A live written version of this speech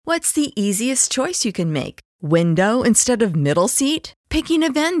What's the easiest choice you can make? Window instead of middle seat? Picking a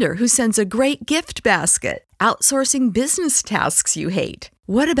vendor who sends a great gift basket? Outsourcing business tasks you hate?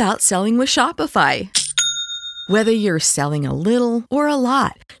 What about selling with Shopify? Whether you're selling a little or a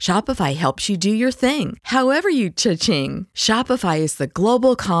lot, Shopify helps you do your thing, however you cha-ching. Shopify is the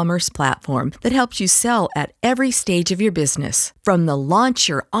global commerce platform that helps you sell at every stage of your business. From the launch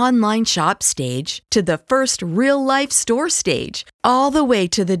your online shop stage to the first real-life store stage, all the way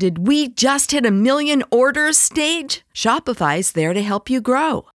to the did we just hit 1 million orders stage. Shopify's there to help you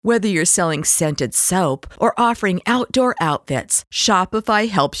grow. Whether you're selling scented soap or offering outdoor outfits, Shopify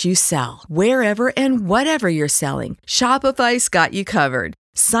helps you sell. Wherever and whatever you're selling, Shopify's got you covered.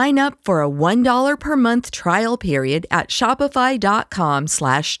 Sign up for a $1 per month trial period at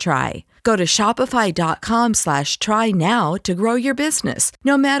shopify.com/try. Go to shopify.com/try now to grow your business,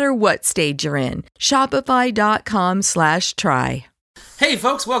 no matter what stage you're in. Shopify.com/try. Hey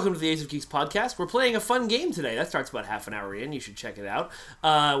folks, welcome to the Ace of Geeks podcast. We're playing a fun game today. That starts about half an hour in. You should check it out.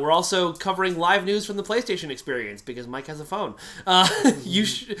 We're also covering live news from the PlayStation experience because Mike has a phone. If you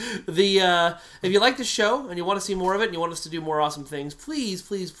like the show and you want to see more of it and you want us to do more awesome things, please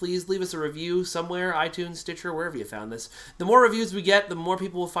leave us a review somewhere, iTunes, Stitcher, wherever you found this. The more reviews we get, the more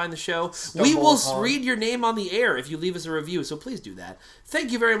people will find the show. We will read your name on the air if you leave us a review, so please do that.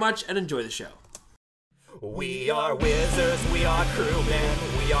 Thank you very much and enjoy the show. We are wizards, we are crewmen,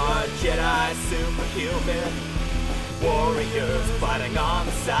 we are Jedi superhuman warriors fighting on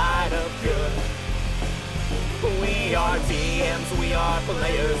the side of good. We are DMs, we are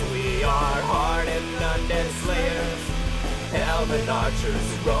players, we are hardened undead slayers, elven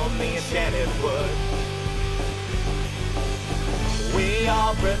archers who roam the enchanted wood. We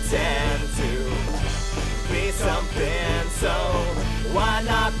all pretend to be something, so why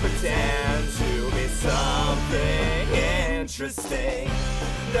not pretend to be something interesting?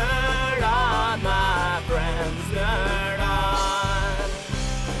 Nerd on, my friends, nerd on.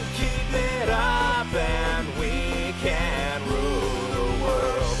 Keep it up and we can rule the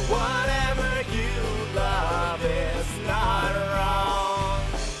world. Whatever you love is not wrong.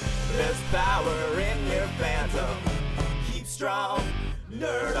 There's power in your phantom. Keep strong,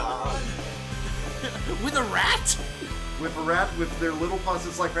 nerd on. With a rat? With a rat with their little paws,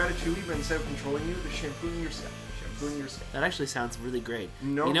 it's like Ratatouille, but instead of controlling you, they're shampooing your scalp. That actually sounds really great.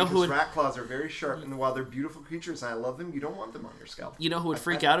 No, you know because rat claws are very sharp, and while they're beautiful creatures and I love them, you don't want them on your scalp. You know who would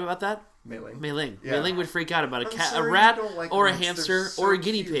freak out about that? Mae Linh. Mae Linh. Yeah. Mae Linh would freak out about a rat, or a hamster, or a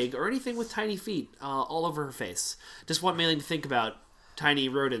guinea pig, or anything with tiny feet all over her face. Just want Mae Linh to think about tiny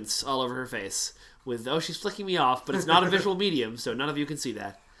rodents all over her face. With, oh, she's flicking me off, but it's not a visual medium, so none of you can see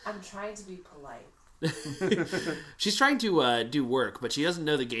that. I'm trying to be polite. She's trying to do work, but she doesn't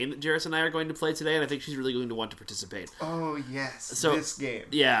know the game that Jarys and I are going to play today, and I think she's really going to want to participate. Oh, yes. So, this game.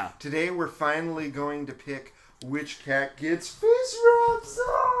 Yeah. Today we're finally going to pick which cat gets face rubs.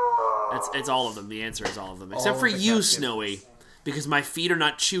 Oh! It's all of them. The answer is all of them. Except for you, Snowy, because my feet are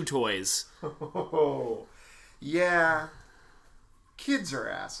not chew toys. Oh, yeah. Kids are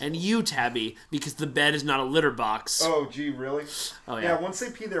assholes. And you, Tabby, because the bed is not a litter box. Oh, gee, really? Oh, yeah. Yeah, once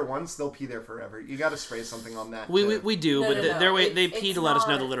they pee there once, they'll pee there forever. You got to spray something on that. We do, but they pee to let us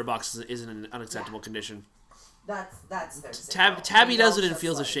know the not... litter box isn't in an unacceptable condition. That's their Tabby does it and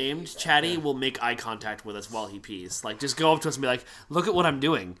feels ashamed. Chatty will make eye contact with us while he pees. Like, just go up to us and be like, look at what I'm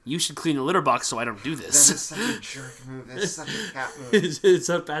doing. You should clean the litter box so I don't do this. That is such a jerk move. That's such a cat move. It's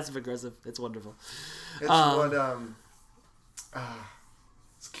so passive-aggressive. It's wonderful. It's what,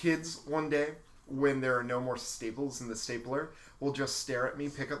 kids one day, when there are no more staples in the stapler, will just stare at me,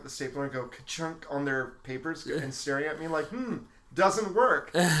 pick up the stapler, and go ka-chunk on their papers, and staring at me like, doesn't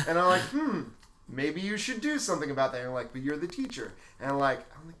work. And I'm like, maybe you should do something about that. And they're like, but you're the teacher. And I'm like,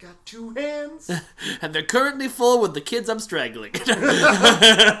 I only got 2 hands. And they're currently full with the kids I'm straggling.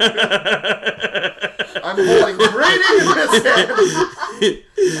 I'm holding grading in this hand.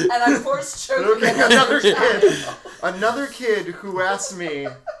 And I'm forced choking. Okay, another kid who asked me,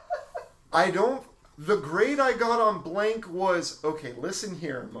 the grade I got on blank was, okay, listen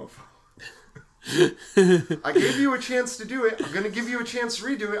here, mofo. I gave you a chance to do it. I'm going to give you a chance to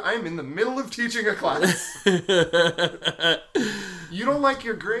redo it. I'm in the middle of teaching a class. You don't like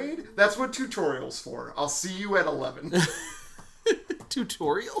your grade? That's what tutorial's for. I'll see you at 11.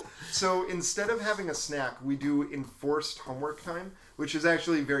 Tutorial? So instead of having a snack, we do enforced homework time, which is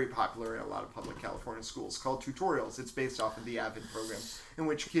actually very popular in a lot of public California schools, called tutorials. It's based off of the AVID program, in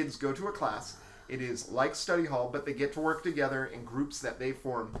which kids go to a class. It is like study hall, but they get to work together in groups that they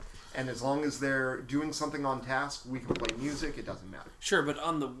form. And as long as they're doing something on task, we can play music. It doesn't matter. Sure, but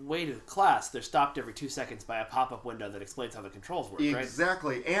on the way to class, they're stopped every 2 seconds by a pop-up window that explains how the controls work, right?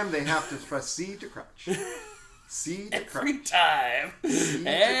 Exactly. And they have to press C to crouch. C to crouch.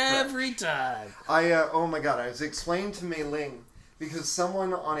 Every time. Oh my god, I was explaining to Mae Linh, because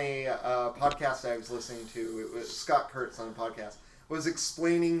someone on a podcast I was listening to, it was Scott Kurtz on a podcast, was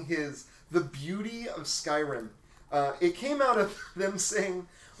explaining the beauty of Skyrim. It came out of them saying,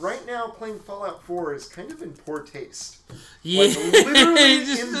 right now playing Fallout 4 is kind of in poor taste. Yeah. Like,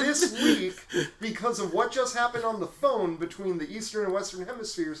 literally in this week, because of what just happened on the phone between the Eastern and Western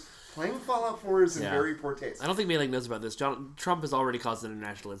hemispheres, playing Fallout 4 is in very poor taste. I don't think Mae Linh knows about this. Trump has already caused an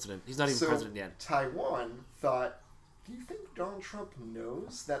international incident. He's not even president yet. Taiwan thought, do you think Donald Trump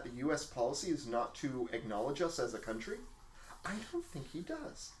knows that the U.S. policy is not to acknowledge us as a country? I don't think he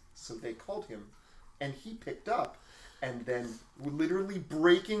does. So they called him, and he picked up, and then literally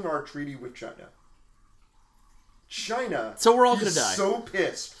breaking our treaty with China. China so we're all gonna die. So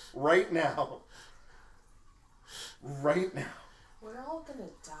pissed right now. Right now. We're all gonna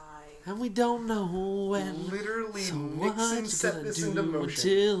die. And we don't know when. Literally, so Nixon set this into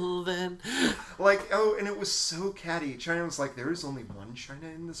motion. Until then. Like, and it was so catty. China was like, there is only one China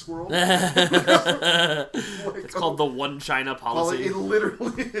in this world. It's called the One China policy. It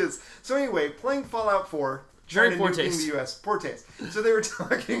literally is. So anyway, playing Fallout 4, very poor taste. The U.S. Poor taste. So they were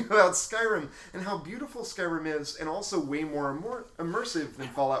talking about Skyrim and how beautiful Skyrim is, and also way more immersive than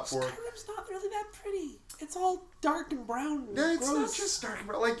Fallout 4. Skyrim's not really that pretty. It's all dark and brown. No, it's not just dark and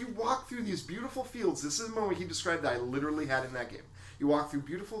brown. Like, you walk through these beautiful fields. This is the moment he described that I literally had in that game. You walk through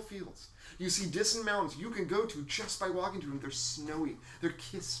beautiful fields. You see distant mountains you can go to just by walking to them. They're snowy. They're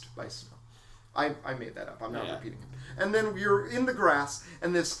kissed by snow. I made that up. I'm not repeating it. And then you're in the grass,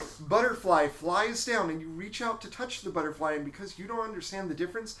 and this butterfly flies down, and you reach out to touch the butterfly, and because you don't understand the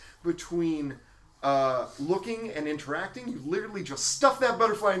difference between looking and interacting, you literally just stuff that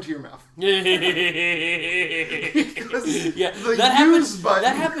butterfly into your mouth. That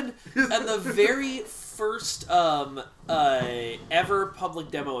happened at the very first ever public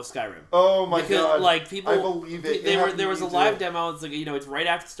demo of Skyrim. Oh my god! Like, people, I believe it. There was a live demo. It's like, it's right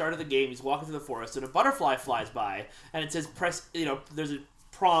after the start of the game. He's walking through the forest, and a butterfly flies by, and it says press. There's a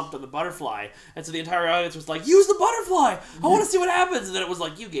prompt on the butterfly, and so the entire audience was like, use the butterfly, I want to see what happens. And then it was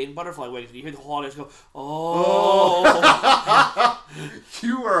like, you gain butterfly wings, and you hear the whole audience go, oh.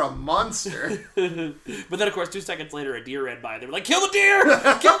 You are a monster. But then of course 2 seconds later a deer ran by, and they were like, kill the deer,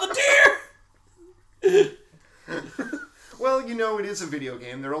 kill the deer. Well, it is a video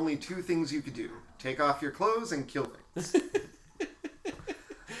game. There are only two things you could do: take off your clothes and kill things.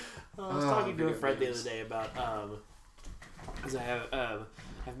 I was talking to a friend the other day about because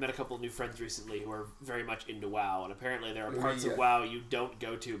I've met a couple of new friends recently who are very much into WoW, and apparently there are parts of WoW you don't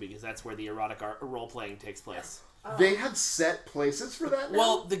go to because that's where the erotic role-playing takes place. They have set places for that now?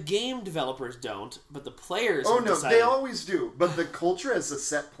 Well, the game developers don't, but the players have decided... they always do. But the culture has a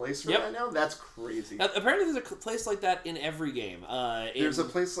set place for that now? That's crazy. Apparently there's a place like that in every game. There's a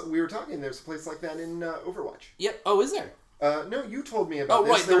place there's a place like that in Overwatch. Yep. Oh, is there? No, you told me about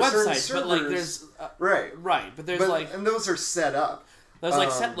this. Oh, right, the website. But, like, there's... right. Right, but there's, like... And those are set up. There's,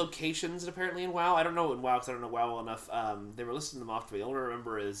 like, set locations, apparently, in WoW. I don't know in WoW, because I don't know WoW well enough. They were listing them off to me. The only one I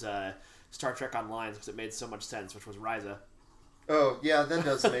remember is Star Trek Online, because it made so much sense, which was Ryza. Oh, yeah, that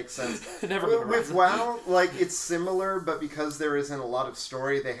does make sense. Never with WoW, like, it's similar, but because there isn't a lot of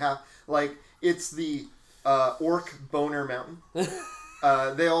story, they have, like, it's the Orc Boner Mountain.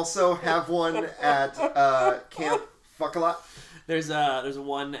 They also have one at Camp Fuck-a-Lot. There's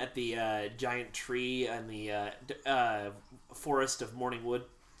one at the giant tree in the forest of Morningwood.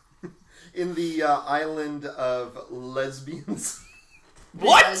 In the island of lesbians.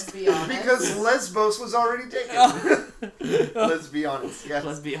 What? Because Lesbos was already taken. Let's be honest. Yes.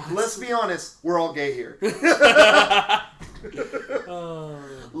 Let's be honest. Let's be honest. We're all gay here.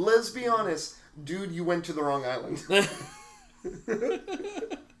 Let's be honest. Dude, you went to the wrong island.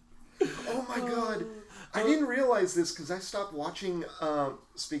 Oh my god. I didn't realize this because I stopped watching,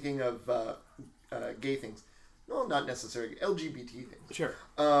 speaking of gay things. Well, not necessarily. LGBT things. Sure.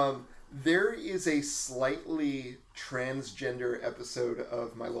 There is a slightly transgender episode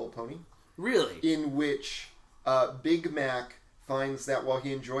of My Little Pony. Really? In which Big Mac finds that while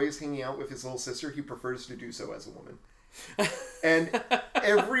he enjoys hanging out with his little sister, he prefers to do so as a woman. And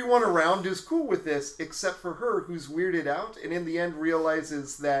everyone around is cool with this, except for her, who's weirded out, and in the end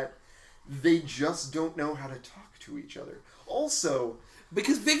realizes that they just don't know how to talk to each other. Also...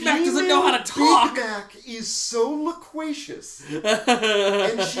 Because Big Mac doesn't know how to talk. Big Mac is so loquacious.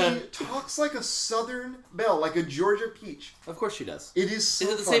 And she talks talks like a Southern belle, like a Georgia peach. Of course she does. It is so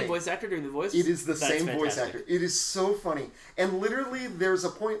Is it the funny. same voice actor doing the voice? It is the That's same voice fantastic. actor. It is so funny. And literally, there's a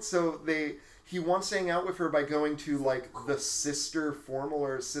point, he wants to hang out with her by going to, like, the sister formal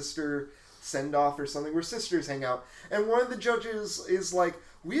or sister send-off or something, where sisters hang out. And one of the judges is like,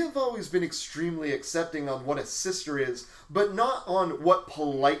 we have always been extremely accepting on what a sister is, but not on what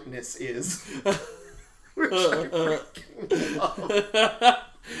politeness is. Which I freaking love.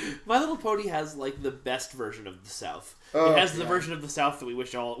 My Little Pony has, like, the best version of the South. Oh, it has the yeah. version of the South that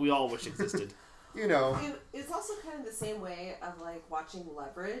we all wish existed. You know. It's also kind of the same way of, like, watching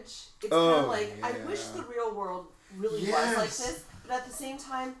Leverage. It's Oh, kind of like, yeah. I wish the real world really Yes. was like this, but at the same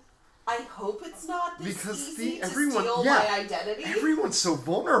time, I hope it's not this Because easy to everyone, steal yeah, my identity. everyone's so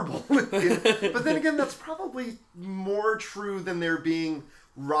vulnerable. But then again, that's probably more true than there being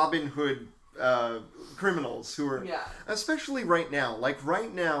Robin Hood criminals who are, Yeah. especially right now. Like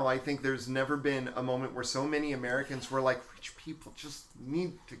right now, I think there's never been a moment where so many Americans were like, rich people just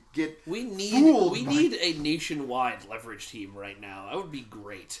need to get We fooled by- need a nationwide Leverage team right now. That would be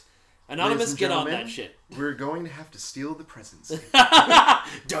great. Anonymous, Ladies and get on gentlemen, that shit. We're going to have to steal the presidency.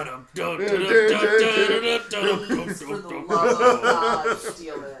 Dun-dum, dun, dun, dun, Please, for the love of God,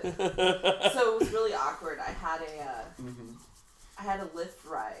 steal it. So it was really awkward. I had a Lyft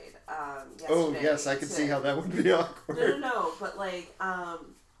ride yesterday. Oh yes, I can see how that would be awkward. No, but like,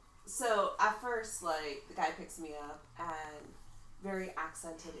 so at first, like, the guy picks me up and very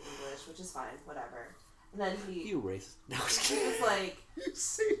accented English, which is fine, whatever. And then You racist. No, I was he kidding. was like, You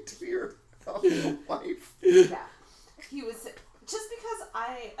say to your wife. yeah, he was just because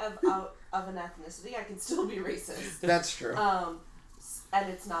I am out of an ethnicity, I can still be racist. That's true. And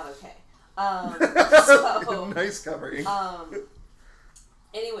it's not okay. So, Nice covering.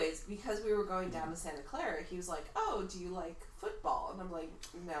 anyways, because we were going down to Santa Clara, he was like, "Oh, do you like football?" And I'm like,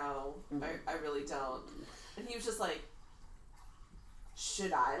 "No, I really don't." And he was just like,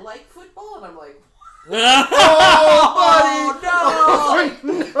 "Should I like football?" And I'm like, Oh, no!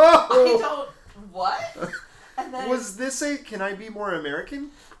 no! I don't. What? And then Was this a "can I be more American"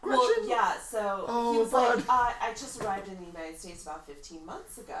 question? well, yeah. So Oh, he was bud. like, "I just arrived in the United States about 15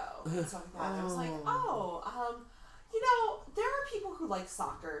 months ago," and stuff like that. And I was like, you know, there are people who like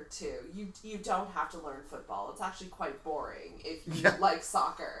soccer too. You don't have to learn football. It's actually quite boring if you Yeah. like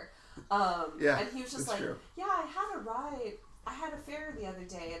soccer. Yeah, And he was just that's like, true. "Yeah, I had a fare the other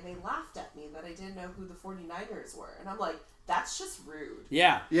day, and they laughed at me that I didn't know who the 49ers were." And I'm like, "That's just rude."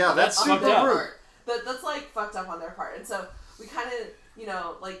 Yeah. Yeah, that's on fucked their up. part. That's like fucked up on their part. And so we kind of, you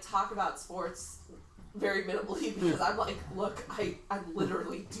know, like talk about sports very minimally because I'm like, look, I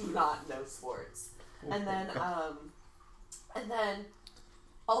literally do not know sports. And then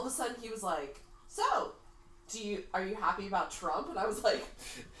all of a sudden he was like, "So, are you happy about Trump?" And I was like,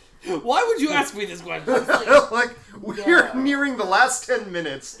 Why would you ask me this question? Like, we're nearing the last 10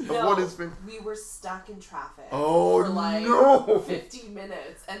 minutes of no, what has been... we were stuck in traffic Oh, for like no! 15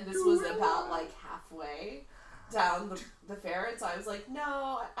 minutes, and this was about like halfway down the fare, and so I was like,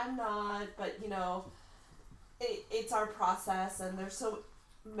 "No, I'm not," but you know, it's our process, and there's so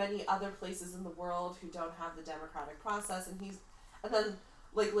many other places in the world who don't have the democratic process, and then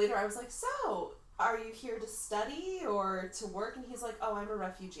like later I was like, "So, are you here to study or to work?" And he's like, "Oh, I'm a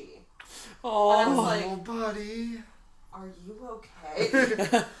refugee." Oh, And I was like, Oh, buddy. "Are you okay?"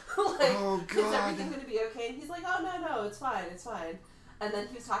 Like, Oh, is God. everything going to be okay? And he's like, "Oh, no, it's fine, it's fine." And then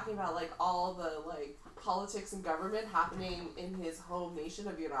he was talking about like all the like politics and government happening in his home nation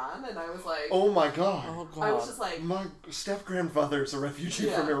of Iran, and I was like, Oh, my God. oh God. I was just like, My step-grandfather's a refugee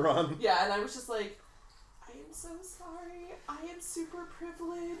Yeah. from Iran. yeah, and I was just like, "I am so sorry. I am super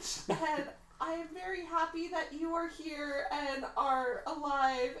privileged, and I am very happy that you are here and are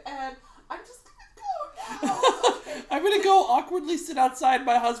alive, and I'm just gonna go now." Okay. I'm gonna go awkwardly sit outside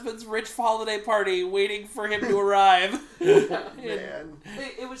my husband's rich holiday party, waiting for him to arrive. Man.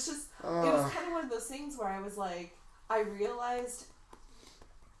 It was just, it was kind of one of those things where I was like, I realized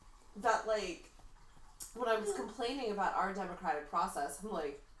that, like, when I was complaining about our democratic process, I'm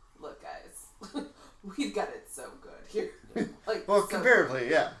like, "Look, guys, we've got it so good here." Like, Well, so comparatively,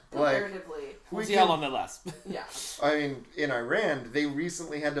 yeah. Like, comparatively, We'll we see can- how long that lasts. yeah. I mean, in Iran, they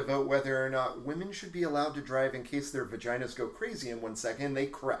recently had to vote whether or not women should be allowed to drive in case their vaginas go crazy in 1 second. They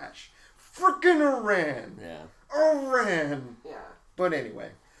crash. Frickin' Iran! Yeah. Iran! Yeah. But anyway,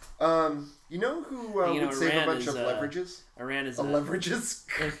 you know who You know, would save a Iran bunch is, of leverages? Iran is Leverages?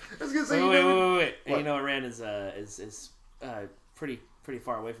 I was gonna say, wait. What? You know, Iran is pretty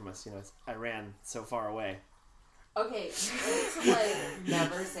far away from us. You know, it's Iran so far away. Okay, you need to, like,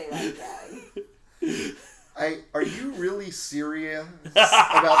 never say that again. Are you really serious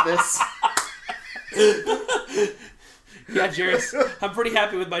about this? Yeah, Jarys, I'm pretty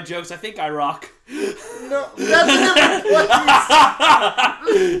happy with my jokes. I think I rock. No, that's a different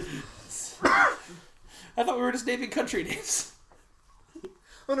place. I thought we were just naming country names.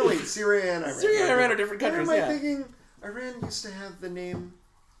 Oh no, wait, Syria and Iran. Syria and Iran are different countries, What am yeah. I thinking? Iran used to have the name...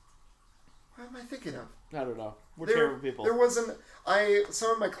 What am I thinking of? I don't know. We're terrible people. There wasn't...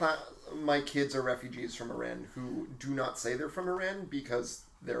 Some of my kids are refugees from Iran who do not say they're from Iran because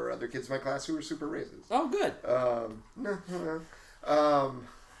there are other kids in my class who are super racist. Oh, good.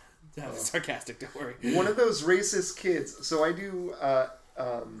 Sarcastic, don't worry. One of those racist kids... So I do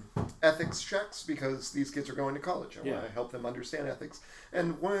ethics checks because these kids are going to college. I want to help them understand ethics.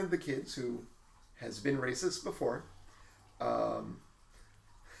 And one of the kids who has been racist before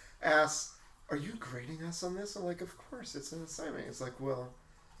asks, "Are you grading us on this?" I'm like, "Of course, it's an assignment." It's like, "Well,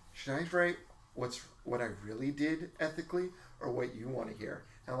 should I write what I really did ethically or what you want to hear?"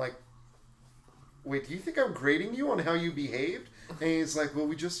 And I'm like, "Wait, do you think I'm grading you on how you behaved?" And he's like, "Well,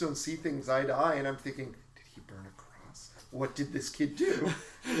 we just don't see things eye to eye." And I'm thinking, did he burn a cross? What did this kid do?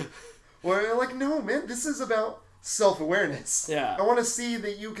 Well, I'm like, no, man, this is about self-awareness. Yeah. I want to see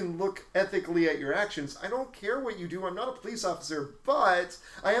that you can look ethically at your actions. I don't care what you do. I'm not a police officer, but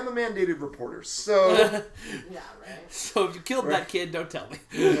I am a mandated reporter. So, Yeah, right. So if you killed that kid, don't tell me.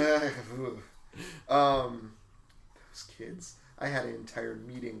 Those kids. I had an entire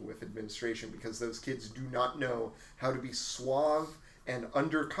meeting with administration because those kids do not know how to be suave and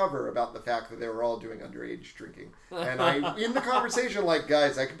undercover about the fact that they were all doing underage drinking. And I, in the conversation, like,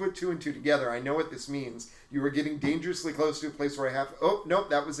 guys, I can put two and two together. I know what this means. You were getting dangerously close to a place where I have to, oh, nope,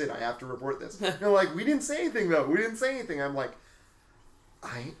 that was it. I have to report this. And they're like, we didn't say anything, though. We didn't say anything. I'm like,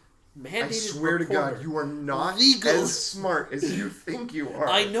 I swear to God, you are not as smart as you think you are.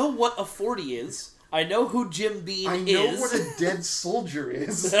 I know what a 40 is. I know who Jim Beam is. I know what a dead soldier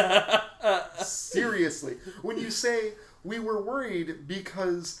is. Seriously. When you say, we were worried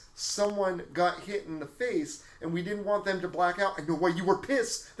because someone got hit in the face and we didn't want them to black out. I know why you were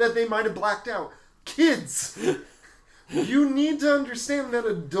pissed that they might have blacked out. Kids! You need to understand that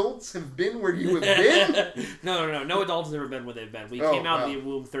adults have been where you have been. No adult has ever been where they've been. We came out of the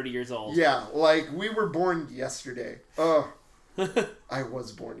womb 30 years old. Yeah, like, we were born yesterday. I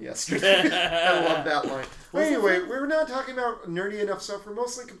was born yesterday. I love that line. Anyway, we're not talking about nerdy enough stuff. We're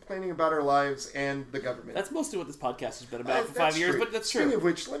mostly complaining about our lives and the government. That's mostly what this podcast has been about for 5 years, true. but that's true. Speaking of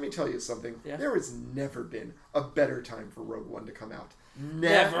which, let me tell you something. Yeah. There has never been a better time for Rogue One to come out.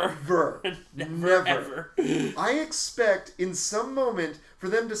 Never. Never. I expect in some moment for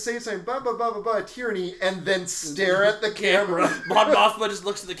them to say something, blah, blah, blah, blah, blah, tyranny, and then stare at the camera. Mon Mothma just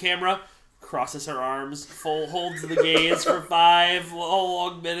looks at the camera, crosses her arms, holds the gaze for 5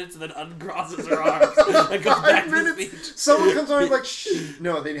 long minutes, and then uncrosses her arms and goes back to the speech. Someone comes on and like, shh.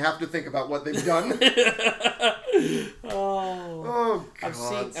 No, they have to think about what they've done. Oh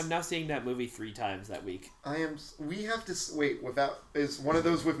God. I'm now seeing that movie 3 times that week. We have to wait. Is one of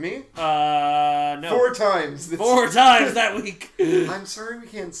those with me? No. 4 times. 4 times that week. I'm sorry we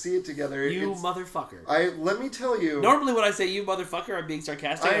can't see it together. You motherfucker. Let me tell you. Normally when I say you motherfucker, I'm being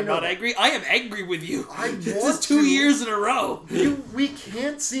sarcastic. I'm not angry. I am angry with you. This is 2 years in a row. We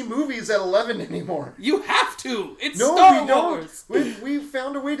can't see movies at 11 anymore. You have to. It's no, Star we Wars. don't. We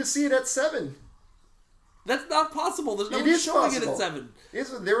found a way to see it at 7. That's not possible. There's no one showing it at 7.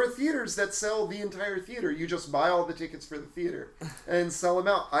 There are theaters that sell the entire theater. You just buy all the tickets for the theater and sell them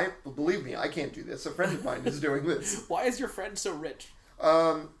out. Believe me, I can't do this. A friend of mine is doing this. Why is your friend so rich?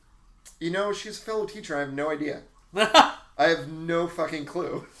 She's a fellow teacher. I have no idea. I have no fucking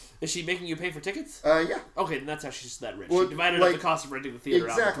clue. Is she making you pay for tickets? Yeah. Okay, then that's how she's that rich. Well, she divided up the cost of renting the theater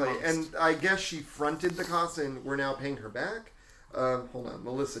exactly, out. and I guess she fronted the cost, and we're now paying her back. Hold on,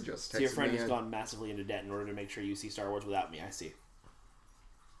 Melissa just texted me. So your friend has gone massively into debt in order to make sure you see Star Wars without me. I see.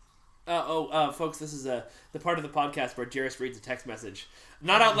 Folks, this is the part of the podcast where Jarys reads a text message.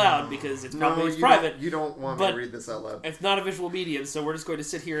 Not out loud, because it's probably private. You don't want me to read this out loud. It's not a visual medium, so we're just going to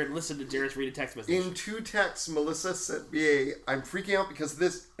sit here and listen to Jarys read a text message. In 2 texts, Melissa sent me I'm freaking out because of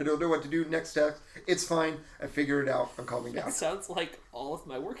this. I don't know what to do. Next text. It's fine. I figured it out. I'm calming down. It sounds like all of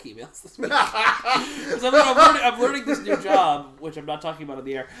my work emails this week. Because I'm learning this new job, which I'm not talking about on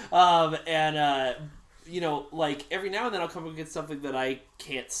the air. Like every now and then I'll come up against something that I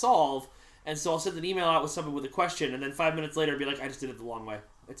can't solve, and so I'll send an email out with someone with a question, and then 5 minutes later I'll be like, I just did it the long way.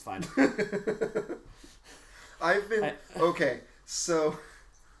 It's fine. Okay, so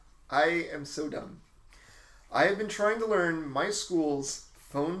I am so dumb. I have been trying to learn my school's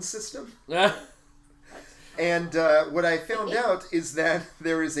phone system. And what I found out is that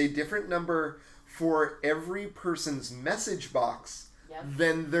there is a different number for every person's message box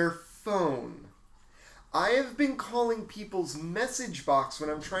than their phone. I have been calling people's message box when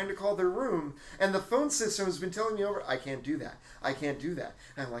I'm trying to call their room, and the phone system has been telling me over, I can't do that. I can't do that.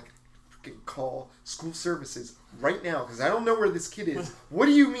 And I'm like, freaking call school services right now, because I don't know where this kid is. What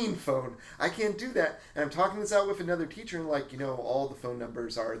do you mean, phone? I can't do that. And I'm talking this out with another teacher, and like, all the phone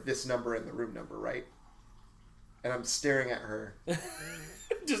numbers are this number and the room number, right? And I'm staring at her.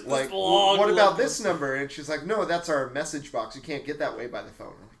 Just like, what about this number? And she's like, no, that's our message box. You can't get that way by the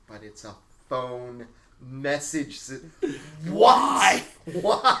phone. I'm like, but it's a phone message. Why?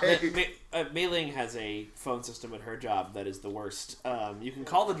 Why? Mae Linh has a phone system at her job that is the worst. You can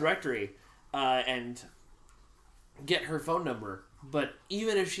call the directory and get her phone number, but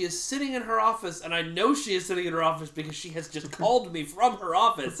even if she is sitting in her office, and I know she is sitting in her office because she has just called me from her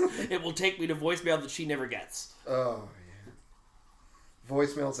office, it will take me to voicemail that she never gets. Oh, yeah.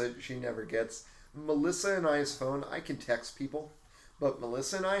 Voicemails that she never gets. Melissa and I's phone, I can text people. But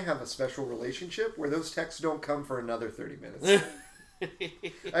Melissa and I have a special relationship where those texts don't come for another 30 minutes.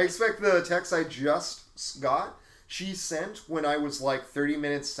 I expect the text I just got, she sent when I was like 30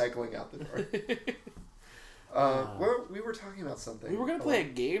 minutes cycling out the door. We were talking about something. We were going to play a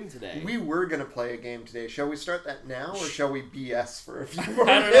game today. We were going to play a game today. Shall we start that now, or shall we BS for a few more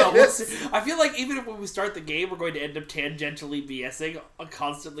I don't know. minutes? I feel like even if when we start the game, we're going to end up tangentially BSing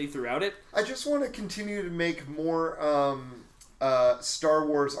constantly throughout it. I just want to continue to make more Star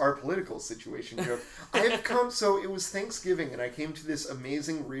Wars our political situation joke. So it was Thanksgiving, and I came to this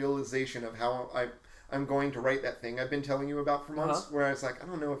amazing realization of how I'm going to write that thing I've been telling you about for months, where I was like, I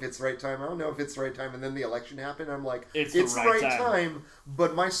don't know if it's the right time, and then the election happened, I'm like, it's the right time,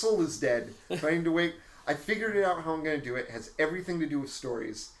 but my soul is dead, so I need to wait. I figured it out how I'm going to do it. It has everything to do with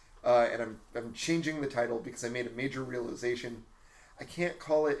stories, and I'm changing the title because I made a major realization. I can't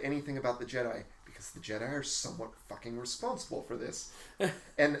call it anything about the Jedi, because the Jedi are somewhat fucking responsible for this.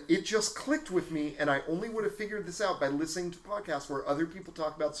 And it just clicked with me, and I only would have figured this out by listening to podcasts where other people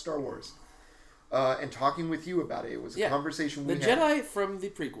talk about Star Wars. And talking with you about it. It was a conversation we had. The Jedi from the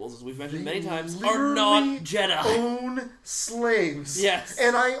prequels, as we've mentioned many times, are not Jedi. Own slaves. Yes.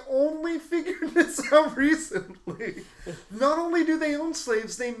 And I only figured this out recently. Not only do they own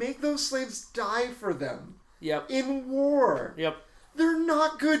slaves, they make those slaves die for them. Yep. In war. Yep. They're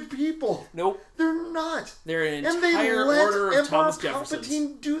not good people. Nope. They're not. They're an and they entire let order of Emperor Thomas Jeffersons.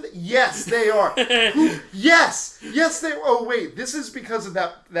 Palpatine do that. Yes, they are. Yes, they. Oh wait, this is because of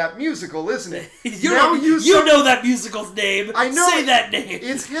that musical, isn't it? You know that musical's name. I know. Say that name.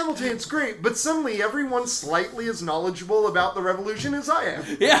 It's Hamilton. It's great, but suddenly everyone's slightly as knowledgeable about the Revolution as I am.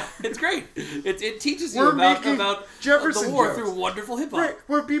 Yeah, it's great. It teaches you about Jefferson the war jokes. through wonderful hip hop. Right,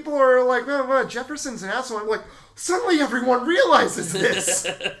 where people are like, well, Jefferson's an asshole. I'm like, suddenly everyone realizes this.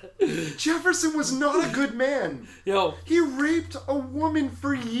 Jefferson was not a good man. Yo. He raped a woman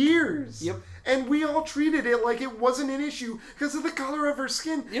for years. Yep. And we all treated it like it wasn't an issue because of the color of her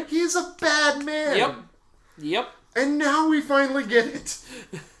skin. Yep. He's a bad man. Yep. And now we finally get it.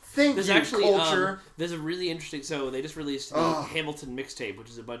 There's culture. There's a really interesting... So they just released the Hamilton mixtape, which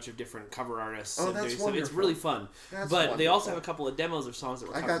is a bunch of different cover artists. Oh, that's wonderful. It's really fun. But they also have a couple of demos of songs that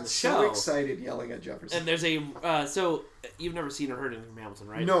were cut from the show. I got so excited yelling at Jefferson. And there's a... so you've never seen or heard anything from Hamilton,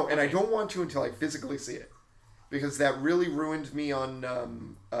 right? No, and I don't want to until I physically see it. Because that really ruined me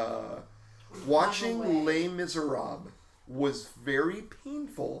on... watching Les Miserables was very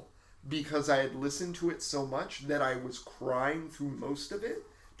painful because I had listened to it so much that I was crying through most of it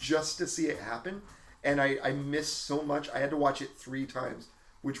just to see it happen. And I missed so much. I had to watch it 3 times,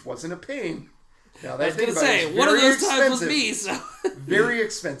 which wasn't a pain. Now that I was going to say, one of those times was me, so... Very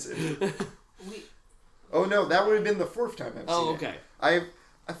expensive. Oh no, that would have been the 4th time I've seen it. Oh, okay. I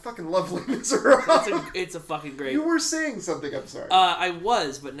fucking love Les Miserables. It's a fucking great... You were saying something, I'm sorry. I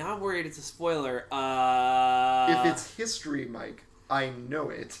was, but now I'm worried it's a spoiler. If it's history, Mike, I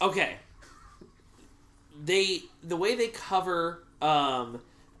know it. Okay. The way they cover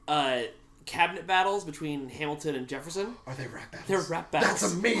cabinet battles between Hamilton and Jefferson. Are they rap battles? They're rap battles.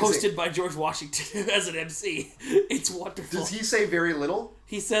 That's amazing. Hosted by George Washington as an MC. It's wonderful. Does he say very little?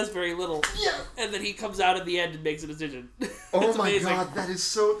 He says very little. Yeah. And then he comes out at the end and makes a decision. Oh my god,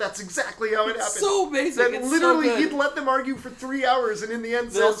 that's exactly how it happened. So amazing. That literally he'd let them argue for 3 hours and in the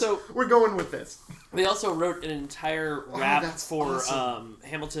end says, we're going with this. They also wrote an entire rap for awesome.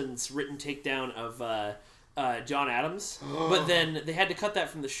 Hamilton's written takedown of John Adams, but then they had to cut that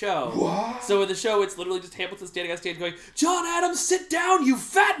from the show. What? So in the show, it's literally just Hamilton standing on stage going, "John Adams, sit down, you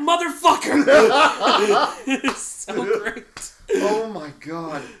fat motherfucker!" It's so great. Oh my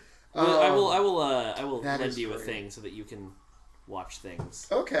god! I will that lend you great. a thing so that you can watch things.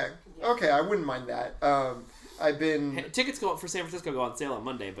 Okay, I wouldn't mind that. I've been tickets for San Francisco go on sale on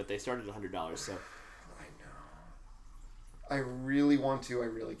Monday, but they started at $100. So I I really want to. I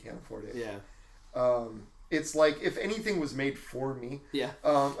really can't afford it. Yeah. It's like if anything was made for me. Yeah.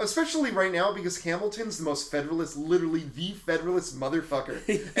 Especially right now because Hamilton's the most Federalist, literally the Federalist motherfucker.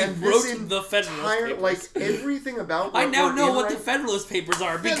 And he wrote the Federalist Papers. Like everything about what I now we're know in what right... the Federalist Papers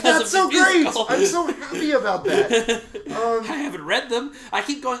are because That's of so the musical. great! I'm so happy about that. I haven't read them. I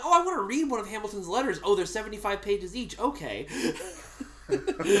keep going, I want to read one of Hamilton's letters. Oh, they're 75 pages each. Okay.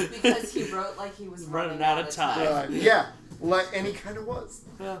 Because he wrote like he was running out of time. Yeah. And he kind of was.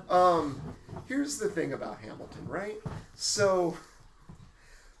 Yeah. Here's the thing about Hamilton, right? So,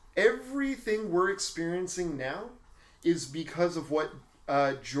 everything we're experiencing now is because of what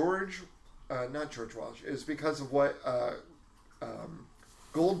not George Walsh, is because of what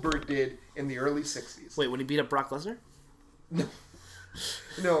Goldberg did in the early 60s. Wait, when he beat up Brock Lesnar?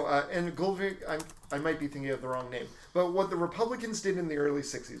 No, and Goldberg, I might be thinking of the wrong name. But what the Republicans did in the early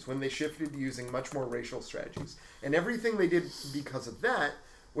 60s, when they shifted to using much more racial strategies, and everything they did because of that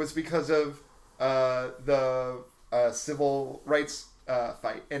was because of the civil rights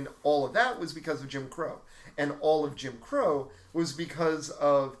fight. And all of that was because of Jim Crow. And all of Jim Crow was because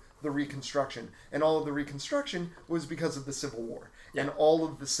of the Reconstruction. And all of the Reconstruction was because of the Civil War. Yeah. And all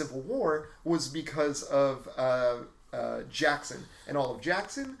of the Civil War was because of Jackson. And all of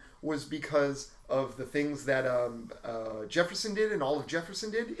Jackson was because of the things that Jefferson did. And all of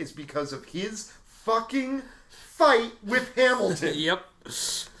Jefferson did is because of his fucking fight with Hamilton. Yep.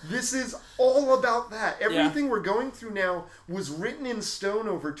 This is all about that. Everything we're going through now was written in stone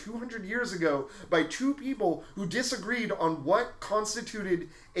over 200 years ago by two people who disagreed on what constituted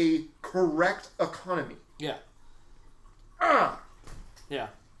a correct economy. Yeah. Yeah.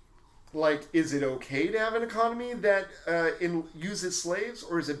 Like, is it okay to have an economy that uses slaves,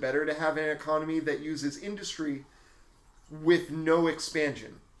 or is it better to have an economy that uses industry with no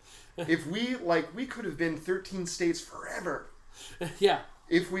expansion? If we could have been 13 states forever. Yeah.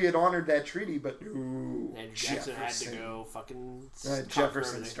 If we had honored that treaty, but no. And Jackson had to go fucking...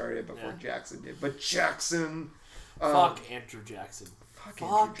 Jefferson started before Jackson did. But Jackson... Fuck Andrew Jackson. Fuck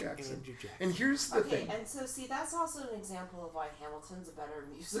Andrew Jackson. And here's the thing. And so, see, that's also an example of why Hamilton's a better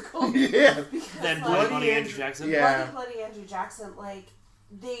musical. Yeah. Than Bloody Andrew Jackson? Yeah. Bloody Andrew Jackson, like,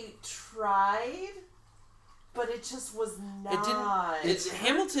 they tried... But it just was not. It's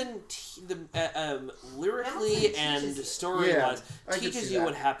Hamilton, lyrically and story-wise, teaches you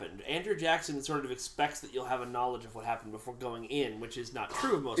what happened. Andrew Jackson sort of expects that you'll have a knowledge of what happened before going in, which is not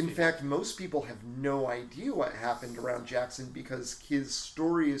true of most people. In fact, most people have no idea what happened around Jackson because his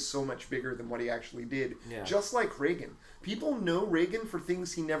story is so much bigger than what he actually did. Yeah. Just like Reagan. People know Reagan for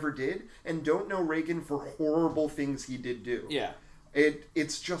things he never did, and don't know Reagan for horrible things he did do. Yeah.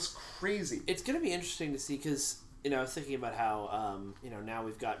 It's just crazy. It's going to be interesting to see because, I was thinking about how, now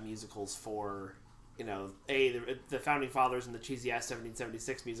we've got musicals for, the Founding Fathers and the cheesy-ass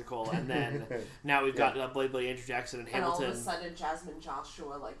 1776 musical, and then now we've got Bloody Andrew Jackson and Hamilton. And all of a sudden Jasmine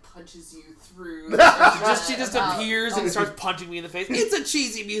Joshua, punches you through. She just appears and starts punching me in the face. It's a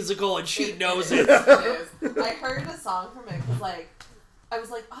cheesy musical, and she knows it. It is. I heard a song from it because, I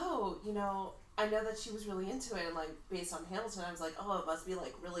was like, oh, I know that she was really into it, and based on Hamilton, I was like, oh, it must be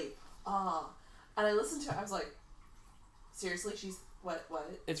really, and I listened to it, I was like, seriously, she's what?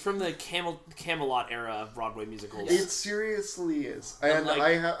 It's from the Camelot era of Broadway musicals. It seriously is, and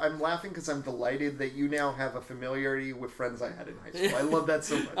I'm laughing because I'm delighted that you now have a familiarity with friends I had in high school. I love that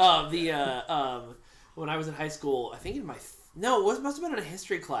so much. When I was in high school, I think it must have been in a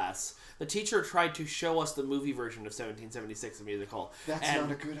history class. The teacher tried to show us the movie version of 1776, the musical. That's not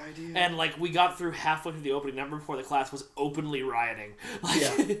a good idea. And, we got through halfway through the opening number before the class was openly rioting.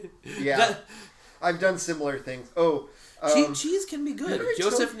 Yeah. I've done similar things. Oh. Cheese can be good.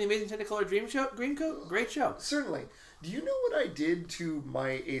 Joseph and the Amazing Technicolor Dreamcoat, great show. Certainly. Do you know what I did to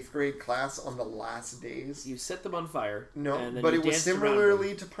my 8th grade class on the last days? You set them on fire. No, but it was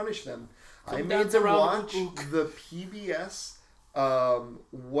similarly to punish them. I made them watch the PBS...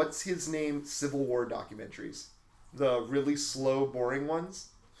 what's his name? Civil War documentaries. The really slow, boring ones.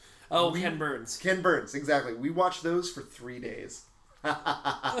 Oh, Ken Burns. Ken Burns, exactly. We watched those for 3 days.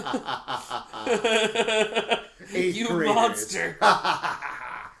 You monster.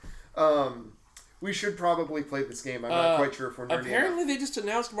 We should probably play this game. I'm not quite sure if we're nerding Apparently enough. they just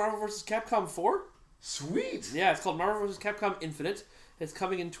announced Marvel vs. Capcom 4. Sweet. Yeah, it's called Marvel vs. Capcom Infinite. It's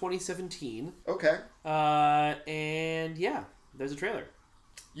coming in 2017. Okay. And yeah. There's a trailer.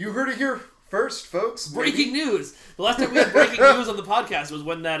 You heard it here first, folks. Breaking news! The last time we had breaking news on the podcast was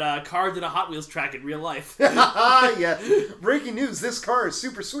when that car did a Hot Wheels track in real life. Yeah. Breaking news. This car is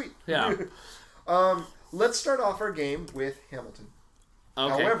super sweet. Yeah. Let's start off our game with Hamilton.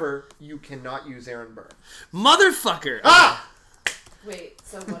 Okay. However, you cannot use Aaron Burr. Motherfucker! Ah! Wait,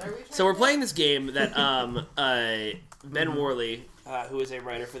 so what are we trying So we're to playing this game that Ben Worley, who is a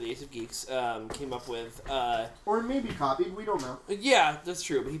writer for the Ace of Geeks, came up with. Or maybe copied, we don't know. Yeah, that's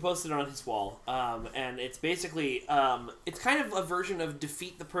true, but he posted it on his wall. And it's basically, it's kind of a version of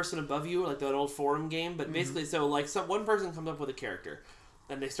Defeat the Person Above You, like that old forum game, but basically, so like one person comes up with a character,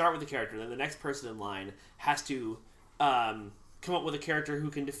 and they start with the character, then the next person in line has to come up with a character who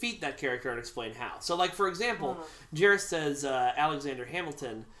can defeat that character and explain how. So, like, for example, Jarys says Alexander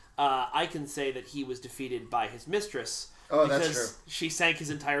Hamilton, I can say that he was defeated by his mistress because that's true. she sank his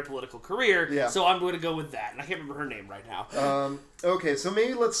entire political career, Yeah. so I'm going to go with that. And I can't remember her name right now. Okay, so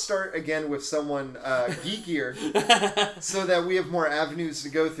maybe let's start again with someone geekier so that we have more avenues to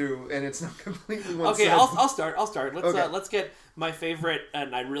go through and it's not completely one-sided. Okay, I'll start. Let's Okay. Let's get my favorite,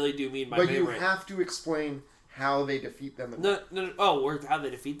 and I really do mean my But favorite. you have to explain how they defeat them. No. Oh, or how they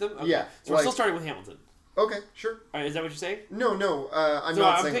defeat them? Okay. Yeah, So we're still starting with Hamilton. Okay, sure. All right, is that what you're saying? No, I'm So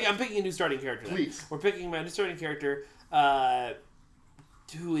not saying I'm picking a new starting character. Then. Please. We're picking my new starting character,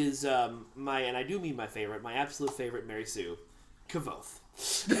 who is my, and I do mean my favorite, my absolute favorite, Mary Sue, Kavoth.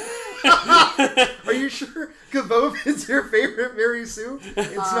 Are you sure Kavoth is your favorite Mary Sue?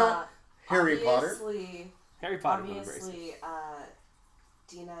 It's not Harry Potter. Harry Potter. Mary Sue. Obviously,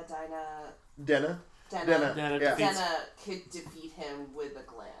 Denna. Yeah. Denna could defeat him with a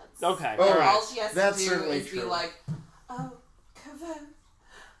glance. Okay. Oh, all right. All she has That's to do certainly is be true. like, "Oh, Kevin,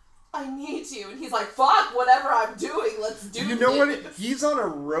 I need you," and he's like, "Fuck, whatever I'm doing, let's do You know what? this." He's on a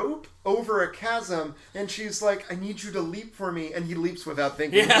rope over a chasm, and she's like, "I need you to leap for me," and he leaps without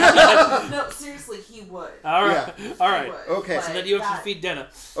thinking. Yeah. No, seriously, he would. All right. Yeah. All He right. would, Okay. but So then you have to that- defeat Denna.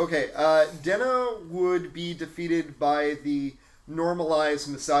 Okay, Denna would be defeated by the normalized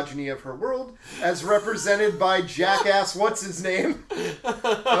misogyny of her world, as represented by Jackass. What's his name?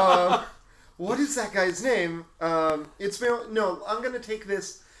 What is that guy's name? I'm gonna take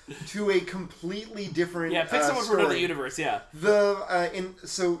this to a completely different. Yeah, pick someone from story. another universe. Yeah.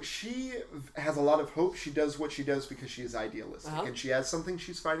 So she has a lot of hope. She does what she does because she is idealistic, Uh-huh. and she has something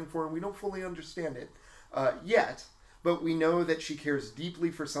she's fighting for, and we don't fully understand it yet. But we know that she cares deeply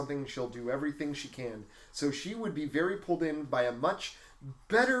for something. She'll do everything she can. So she would be very pulled in by a much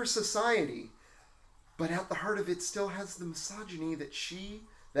better society. But at the heart of it still has the misogyny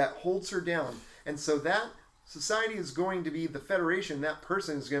that holds her down. And so that society is going to be the Federation. That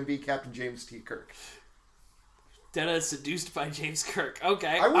person is going to be Captain James T. Kirk. Denna is seduced by James Kirk.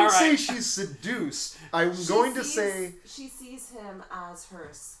 Okay. I wouldn't all right. say she's seduced. I'm going to say... she sees him as her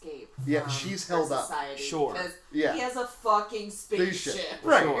escape. Yeah, from she's her held up. society Sure. because Yeah. he has a fucking spaceship.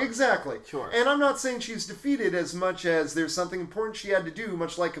 Right, Sure. exactly. Sure. And I'm not saying she's defeated as much as there's something important she had to do,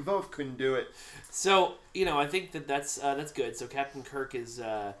 much like Kavoth couldn't do it. So, I think that's good. So Captain Kirk is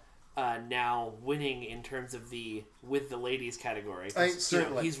now winning in terms of the with the ladies category. 'Cause,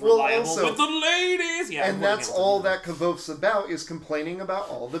 Certainly. he's Well, reliable also- with the ladies. Yeah, And that's all that Kavoth's about, is complaining about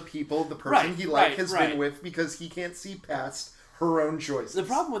all the people the person Right, has right. been with because he can't see past her own choices. The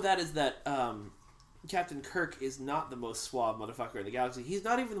problem with that is that Captain Kirk is not the most suave motherfucker in the galaxy. He's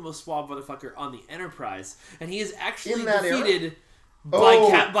not even the most suave motherfucker on the Enterprise, and he is actually In that era? defeated Oh.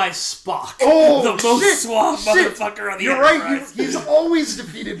 by Spock, Oh, the most shit, suave shit. motherfucker on the You're Enterprise. right, he's always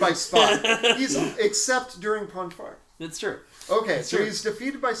defeated by Spock. Except during Ponfar. That's true. Okay, so true. he's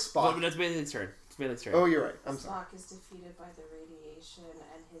defeated by But Spock. that's Bailey's turn. It's Bailey's turn. Oh, you're right. I'm sorry. Spock is defeated by the radiation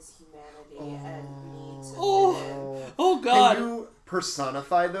and his humanity and needs of Oh. Oh God! Can you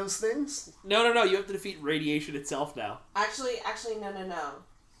personify those things? No. You have to defeat radiation itself now. Actually, no.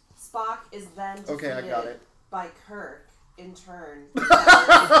 Spock is then defeated Okay, I got it. by Kirk in turn.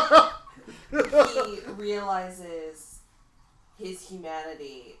 because he realizes his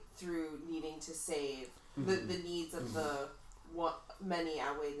humanity through needing to save the needs of the many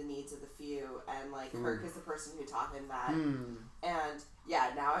outweigh the needs of the few, and like Kirk is the person who taught him that. And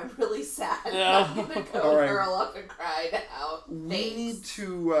yeah, now I'm really sad. Yeah. I'm gonna go All right. curl up and cry now. We Thanks. need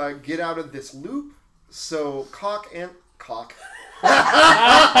to get out of this loop. So cock.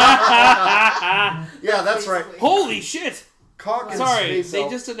 Yeah, that's right. Basically. Holy shit! Cock and Sorry, Space they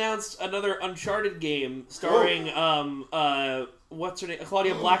Elf. just announced another Uncharted game starring what's her name?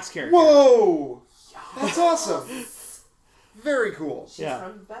 Claudia Black's character. Whoa! That's awesome. Very cool. She's Yeah.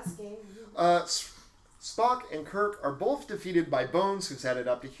 from the best game. Spock and Kirk are both defeated by Bones, who's had it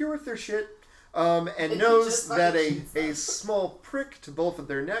up to here with their shit, and he knows just that fucking a small prick to both of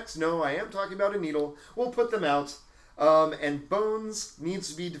their necks, no, I am talking about a needle, will put them out. And Bones needs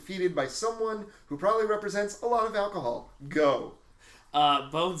to be defeated by someone who probably represents a lot of alcohol. Go.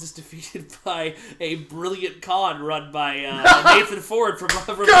 Bones is defeated by a brilliant con run by Nathan Ford from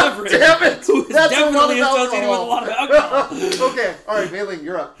Leverage. Damn it! Who is That's definitely a lot of associated with a lot of alcohol. Okay, alright, Mae Linh,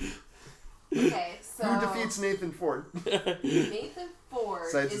 you're up. Okay, so Who defeats Nathan Ford? Nathan Ford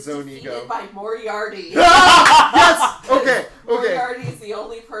Besides is his own defeated ego. by Moriarty. Yes! Okay. Moriarty is the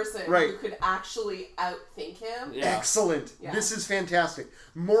only person Right. who could actually outthink him. Yeah. Excellent. Yeah. This is fantastic.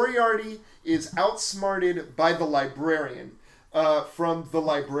 Moriarty is outsmarted by the librarian from the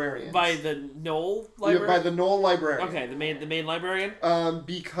librarians. By the Knoll Yeah, librarian? by the Knoll librarian. Okay, the main librarian?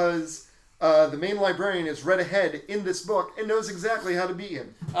 Because the main librarian is read ahead in this book and knows exactly how to beat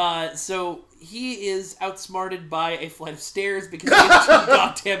him. So he is outsmarted by a flight of stairs because he's too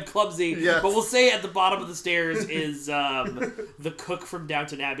goddamn clumsy. Yes. But we'll say at the bottom of the stairs is the cook from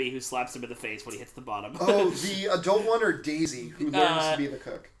Downton Abbey who slaps him in the face when he hits the bottom. Oh, the adult one or Daisy, who learns to be the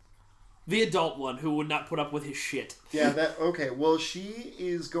cook? The adult one who would not put up with his shit. Yeah, that okay. Well, she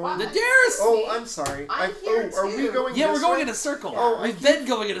is going. The What? Darius! Oh, I'm sorry. I'm here are we too. going? Yeah, this we're going way? in a circle. Oh, We've been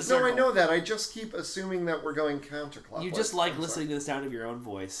going in a circle. No, I know that. I just keep assuming that we're going counterclockwise. You just like I'm listening sorry. to the sound of your own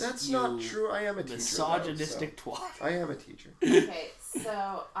voice. That's You not true. I am a teacher. misogynistic though, twat. so I am a teacher. Okay,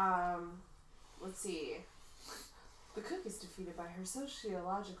 so, let's see. The cook is defeated by her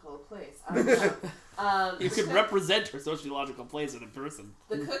sociological place. You can represent her sociological place in a person.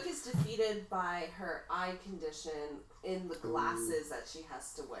 The cook is defeated by her eye condition in the glasses that she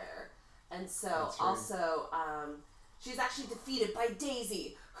has to wear. And so, That's right. also, she's actually defeated by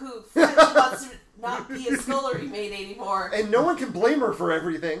Daisy, who finally wants to not be a scullery maid anymore. And no one can blame her for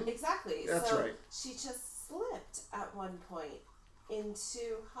everything. Exactly. That's so right. She just slipped at one point into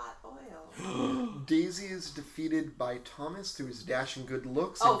hot oil. Daisy is defeated by Thomas through his dashing good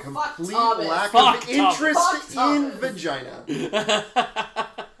looks Oh, and fuck complete Thomas. lack Fuck of interest Fuck in Thomas. vagina.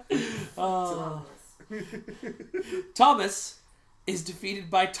 Thomas is defeated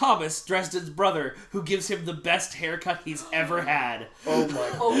by Thomas, Dresden's brother, who gives him the best haircut he's ever had. Oh my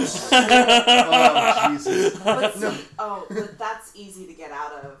Oh, Oh, Jesus. but that's easy to get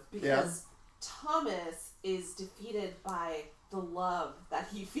out of because Thomas is defeated by the love that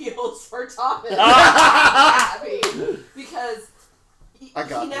he feels for Thomas. Abby, because he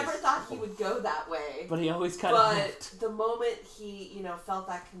never thought he would go that way. But he always kind of... But the moment he, felt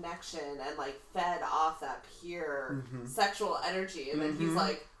that connection and fed off that pure sexual energy, and then he's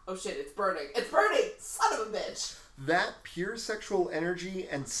like, "Oh shit, it's burning! It's burning! Son of a bitch!" That pure sexual energy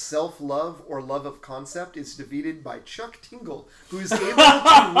and self-love or love of concept is defeated by Chuck Tingle, who is able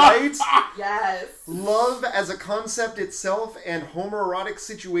to write Yes. love as a concept itself and homoerotic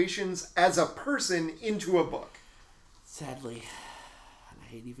situations as a person into a book. Sadly, and I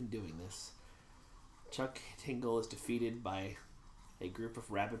hate even doing this, Chuck Tingle is defeated by a group of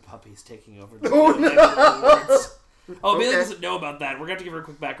rabid puppies taking over the awards. Oh, Bailey doesn't know about that. We're going to give her a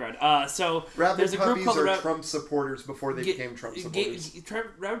quick background. So Rabid there's a group puppies called are the Trump supporters before they became Trump supporters.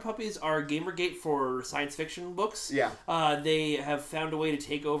 Rabid Puppies are Gamergate for science fiction books. Yeah. They have found a way to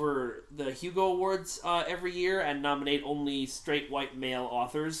take over the Hugo Awards every year and nominate only straight white male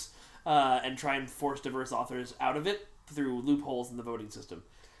authors and try and force diverse authors out of it through loopholes in the voting system.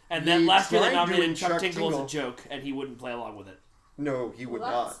 And then last year they tried nominated doing Chuck Tingle as Tingle. a joke, and he wouldn't play along with it. No, he would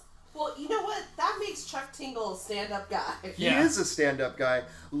not. Well, you know what? That makes Chuck Tingle a stand-up guy. He Yeah. is a stand-up guy.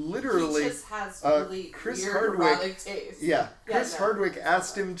 Literally, He just has really Chris weird Hardwick- erotic taste. yeah, Chris no. Hardwick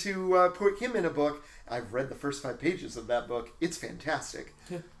asked him to put him in a book. I've read the first 5 pages of that book. It's fantastic.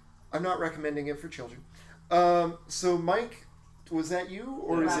 I'm not recommending it for children. So, Mike, was that you,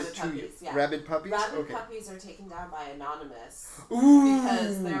 or is Rabid it to Puppies, you? yeah. Rabid Puppies? Rabid Okay. Puppies are taken down by Anonymous Ooh!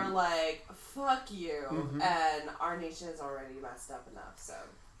 because they're like, "Fuck you," Mm-hmm. and our nation is already messed up enough. So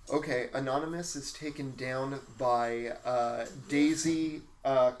Okay, Anonymous is taken down by Daisy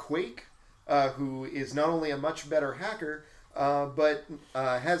Quake, who is not only a much better hacker, but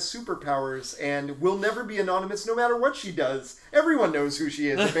has superpowers and will never be anonymous no matter what she does. Everyone knows who she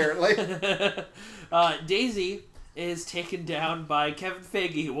is, apparently. Daisy is taken down by Kevin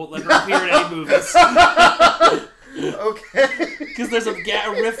Feige, who won't let her appear in any movies. Okay. Because there's a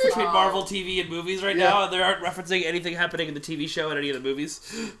rift between Marvel TV and movies right now, and they aren't referencing anything happening in the TV show and any of the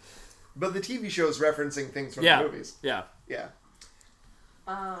movies. But the TV show is referencing things from Yeah. the movies. Yeah. Yeah.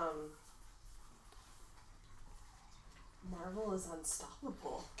 Marvel is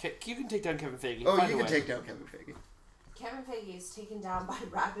unstoppable. You can take down Kevin Feige. Oh, Find you a can way. take down Kevin Feige. Kevin Feige is taken down by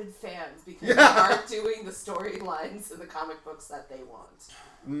rabid fans because they aren't doing the storylines in the comic books that they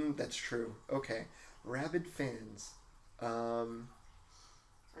want. That's true. Okay. Rabid fans.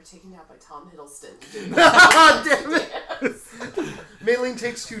 are taken down by Tom Hiddleston. Damn it! Mae Linh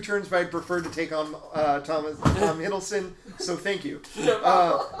takes 2 turns, but I'd prefer to take on Tom Hiddleston, so thank you.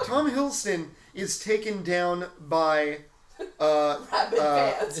 Tom Hiddleston is taken down by... Rabid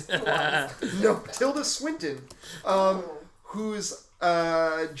fans. No, Tilda Swinton, whose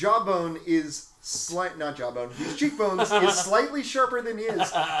jawbone is not jawbone, whose cheekbones is slightly sharper than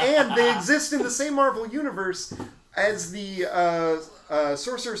his, and they exist in the same Marvel universe as the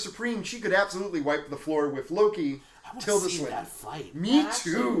Sorcerer Supreme. She could absolutely wipe the floor with Loki. Tilda Swinton. That fight. Me That too.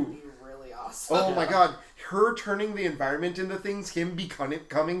 actually would be really awesome. Oh my god, her turning the environment into things, him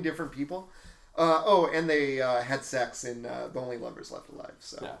becoming different people. And they had sex in The Only Lovers Left Alive.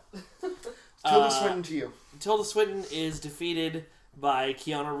 So, Yeah. Tilda Swinton to you. Tilda Swinton is defeated by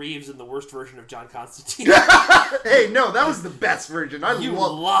Keanu Reeves in the worst version of John Constantine. Hey, no, that was the best version. I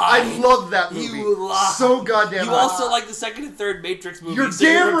lied. love that movie. You lied. So goddamn. You also like the second and third Matrix movies. You're so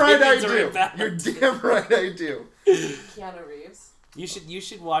damn your right I opinions are do. invalid. You're damn right I do. Keanu Reeves. You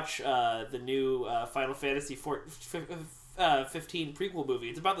should watch the new Final Fantasy 15 prequel movie.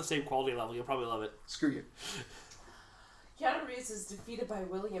 It's about the same quality level. You'll probably love it. Screw you. Keanu Reeves is defeated by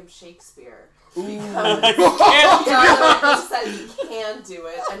William Shakespeare. Ooh. Keanu Reeves said he can do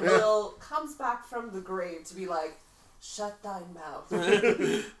it, and Will comes back from the grave to be like, "Shut thine mouth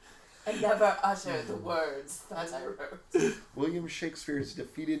and never utter the words that I wrote." William Shakespeare is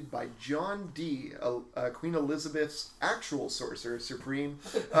defeated by John Dee, Queen Elizabeth's actual Sorcerer Supreme,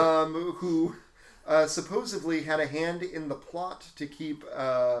 who supposedly had a hand in the plot to keep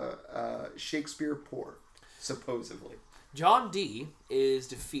Shakespeare poor. Supposedly. John Dee is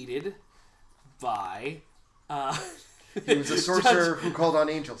defeated by... He was a sorcerer who called on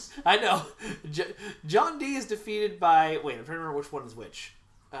angels. I know. John Dee is defeated by... Wait, I'm trying to remember which one is which.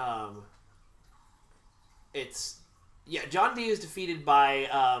 John Dee is defeated by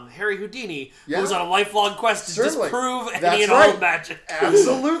Harry Houdini, who was on a lifelong quest to disprove any and all magic.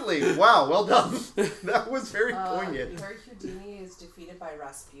 Absolutely. Wow, well done. That was very poignant. Harry Houdini is defeated by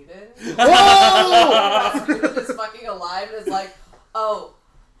Rasputin. Whoa! Rasputin is fucking alive and is like, "Oh,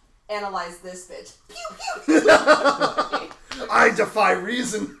 analyze this bitch." Pew, pew. I defy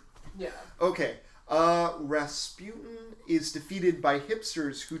reason. Yeah. Okay. Rasputin is defeated by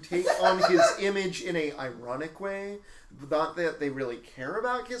hipsters who take on his image in a ironic way. Not that they really care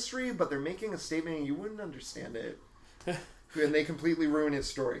about history, but they're making a statement and you wouldn't understand it. And they completely ruin his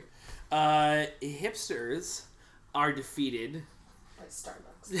story. Hipsters are defeated... By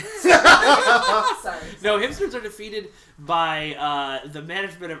Starbucks. Sorry. No, hipsters are defeated by the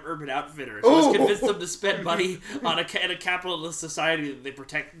management of Urban Outfitters, who has convinced them to spend money on a capitalist society that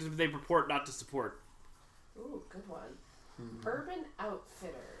they purport not to support. Ooh, good one. Urban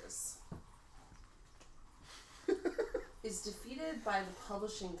Outfitters is defeated by the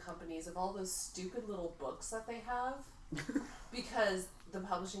publishing companies of all those stupid little books that they have, because the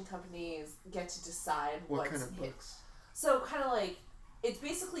publishing companies get to decide What what's kind of hit. books? So kind of like, it's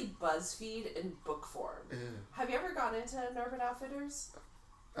basically BuzzFeed in book form. Ew. Have you ever gone into an Urban Outfitters?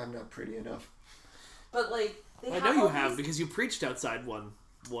 I'm not pretty enough. But like, I know you have, because you preached outside one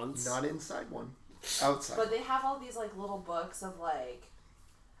once. Not inside one. Outside. But they have all these like little books of like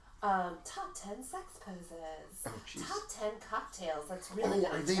top 10 sex poses. Oh, jeez. Top 10 cocktails that's really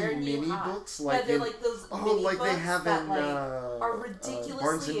are gonna they turn you mini hot. books? Like yeah, they're in, like those mini like books they have that in like are ridiculously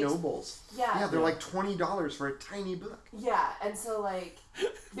Barnes and Nobles. Yeah, they're like $20 for a tiny book. Yeah, and so like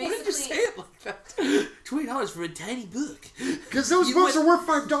basically, Why did you say it like that? $20 for a tiny book. Because those books are worth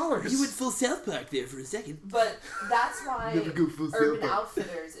 $5. You went full South Park there for a second. But that's why Never go full Urban South Park.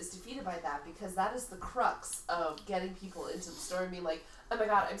 Outfitters is defeated by that, because that is the crux of getting people into the store and being like, "Oh my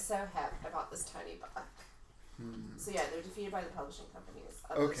god, I'm so hip, I bought this tiny book." So yeah, they're defeated by the publishing companies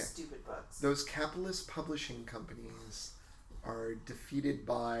of those stupid books. Those capitalist publishing companies are defeated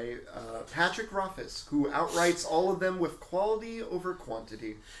by Patrick Rothfuss, who outrights all of them with quality over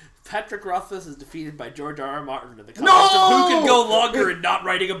quantity. Patrick Rothfuss is defeated by George R.R. Martin in the contest of who can go longer in not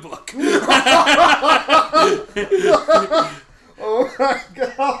writing a book. Oh my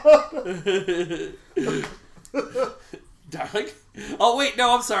god! Darling? Oh wait,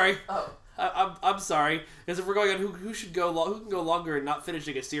 no, I'm sorry. Oh. I'm sorry. Because if we're going on who should go who can go longer in not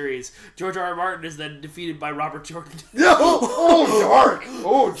finishing a series, George R.R. Martin is then defeated by Robert Jordan. No! Oh, dark!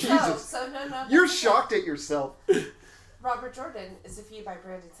 Oh, Jesus! So no. You're shocked at yourself. Robert Jordan is defeated by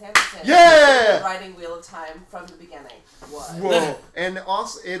Brandon Sanderson. Yeah! The writing Wheel of Time from the beginning. What? Whoa. And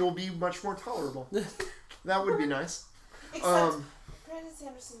also, it'll be much more tolerable. That would be nice. Except Brandon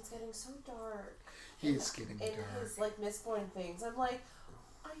Sanderson's getting so dark. He's getting in dark. his like Mistborn things. I'm like,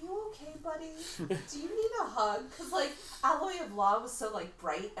 I are you okay, buddy? Do you need a hug? Because, like, Alloy of Law was so, like,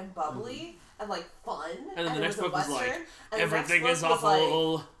 bright and bubbly and, like, fun. And then the next book was like, and everything is was,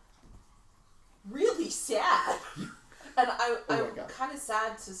 awful. like, really sad. And I'm God. kind of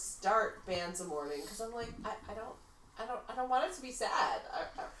sad to start Bands of Mourning because I'm like, I don't want it to be sad.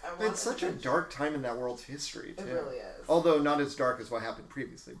 I want It's such a dark time in that world's history, too. It really is. Although not as dark as what happened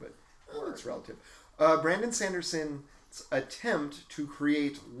previously, but it's relative. Brandon Sanderson's attempt to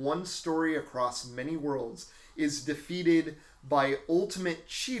create one story across many worlds is defeated by ultimate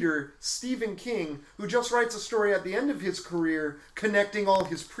cheater Stephen King, who just writes a story at the end of his career connecting all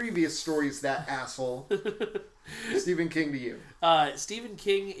his previous stories, that asshole. Stephen King to you. Stephen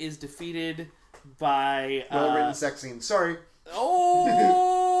King is defeated by... Well-written sex scene. Sorry.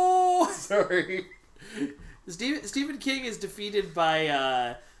 Oh! Sorry. Stephen King is defeated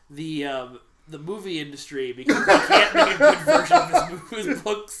by the movie industry because they can't make a good version of his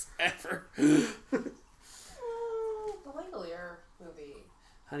books ever. The Langolier movie.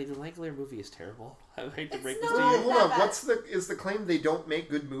 Honey, the Langolier movie is terrible. I hate to It's break this not. to you. Hold on. Bad. Is the claim they don't make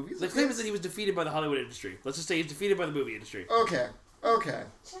good movies? The claim is that he was defeated by the Hollywood industry. Let's just say he's defeated by the movie industry. Okay.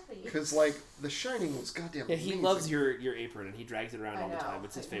 Jeffy. Because, like, The Shining was goddamn Yeah, he amazing. loves your apron and he drags it around I all the know, time.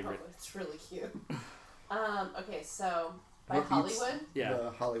 It's his I favorite. know, it's really cute. Okay, so by What beats Hollywood. Yeah.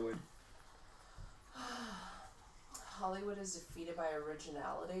 The Hollywood. Hollywood is defeated by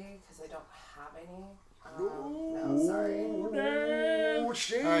originality because they don't have any. No, sorry. Oh,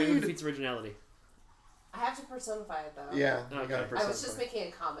 shade. Alright, who defeats originality? I have to personify it though. Yeah, you Okay. gotta I personify. was just making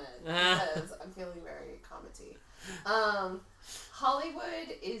a comment because I'm feeling very commenty.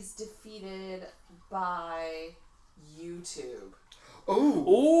 Hollywood is defeated by YouTube.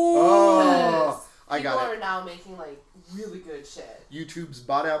 Oh, I People got are it. now making like really good shit. YouTube's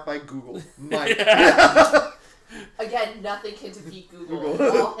bought out by Google. Mike. Again, nothing can defeat Google.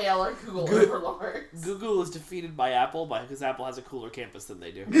 Google. All hail our Google overlords. Google is defeated by Apple because Apple has a cooler campus than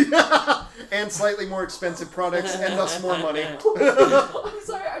they do. And slightly more expensive products and thus more money. I'm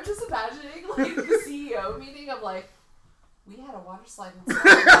sorry, I'm just imagining like the CEO meeting of like, we had a water slide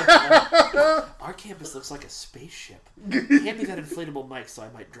inside. Our campus looks like a spaceship. Hand me that inflatable mic so I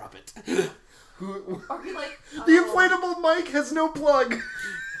might drop it. Or be like, The inflatable mic has no plug.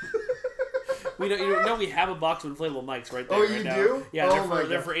 We know we have a box of inflatable mics right there. Oh, right you now. do? Yeah, Oh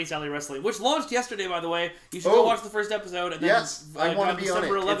they're for Ace Alley Wrestling, which launched yesterday, by the way. You should go watch the first episode. And then, Yes, I want to be on it.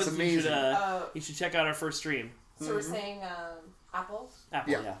 December It's 11th, amazing. you should check out our first stream. So we're saying Apple?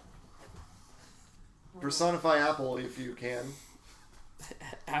 Apple, Yeah. Personify Apple if you can.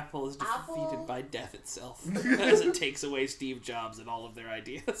 Apple is defeated Apple? by death itself as it takes away Steve Jobs and all of their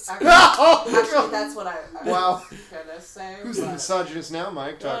ideas. Actually, that's what I Wow. was gonna say. Who's the but- misogynist now,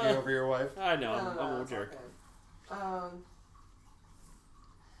 Mike, talking over your wife? I know, No, I'm a little it's all jerk. good.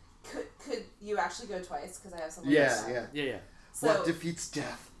 Could you actually go twice? Because I have something. Yeah. Yeah. So What defeats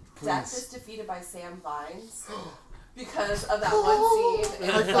death? Death is Please. defeated by Sam Vines because of that one scene in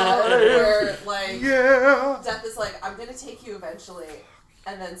High the five. where like Yeah. Death is like, I'm gonna take you eventually,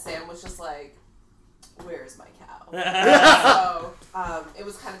 and then Sam was just like, where's my cow? So it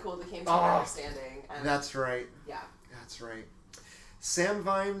was kind of cool. They came to an understanding. And That's right. yeah. That's right. Sam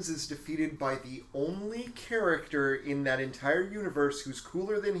Vimes is defeated by the only character in that entire universe who's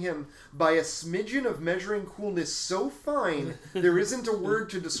cooler than him by a smidgen of measuring coolness so fine there isn't a word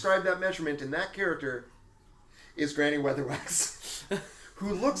to describe that measurement, and that character is Granny Weatherwax,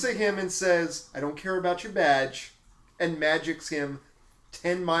 who looks at him and says, I don't care about your badge, and magics him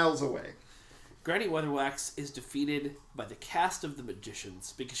 10 miles away. Granny Weatherwax is defeated by the cast of The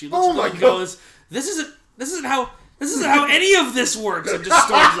Magicians because she looks Oh at them my and God. goes, This isn't how any of this works, and just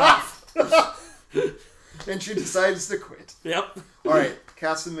storms off. And she decides to quit. Yep. Alright,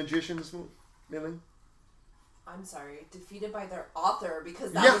 cast of Magicians, Millie? I'm sorry, defeated by their author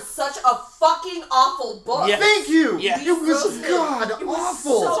because that Yeah. was such a fucking awful book. Yeah. Thank you! Yeah. It was Frozen. god It was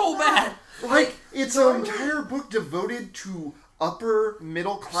awful! So bad. Like, it's an entire book devoted to upper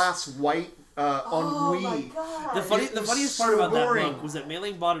middle class white Oh my ennui. god. The was funniest so part about boring. that book was that Mae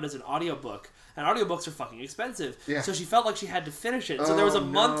Linh bought it as an audiobook. And audiobooks are fucking expensive. Yeah. So she felt like she had to finish it. So there was a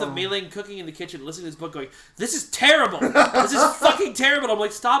month no. of Mae Linh cooking in the kitchen, listening to this book, going, This is terrible! This is fucking terrible! I'm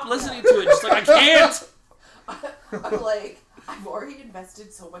like, stop listening to it. Just like, I can't! I'm like, I've already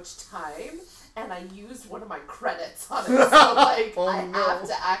invested so much time, and I used one of my credits on it, so like, Oh, I no. have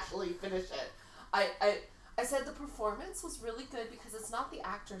to actually finish it. I said the performance was really good because it's not the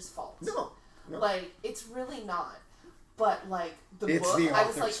actor's fault. No. Like, it's really not. But, like, the It's book, the I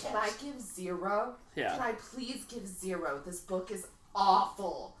was like, author's can fault. I give 0? Yeah. Can I please give 0? This book is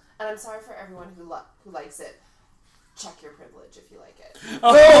awful. And I'm sorry for everyone who likes it. check your privilege if you like it.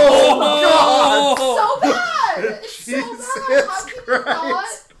 Oh, God! So bad! It's so bad!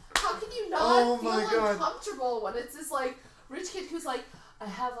 How can you not feel uncomfortable when it's this, like, rich kid who's like, I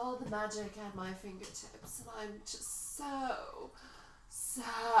have all the magic at my fingertips, and I'm just so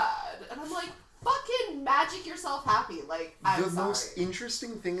sad. And I'm like, fucking magic yourself happy. Like, I'm The most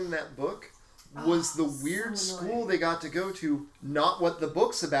interesting thing in that book was the weird school they got to go to, not what the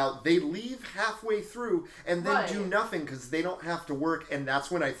book's about. They leave halfway through and then do nothing because they don't have to work, and that's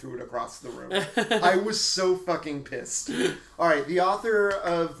when I threw it across the room. I was so fucking pissed. Alright, the author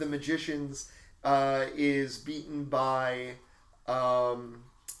of The Magicians is beaten by...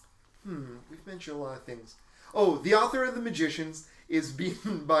 we've mentioned a lot of things. Oh, the author of The Magicians is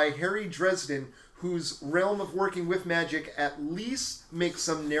beaten by Harry Dresden, whose realm of working with magic at least makes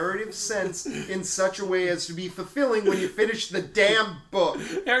some narrative sense in such a way as to be fulfilling when you finish the damn book.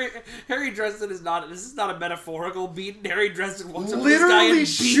 Harry Dresden is not... This is not a metaphorical beat. Harry Dresden walks up to Literally this guy and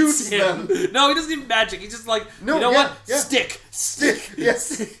beats shoots him. them. No, he doesn't even magic. He's just like, No, you know yeah, what? yeah. Stick.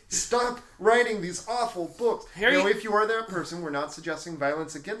 Yes. Stop writing these awful books. Harry... Now, if you are that person, we're not suggesting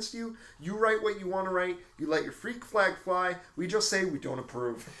violence against you. You write what you want to write. You let your freak flag fly. We just say we don't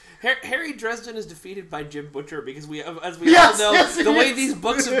approve. Harry Dresden is defeated by Jim Butcher because as we Yes, all know, yes, the way yes. these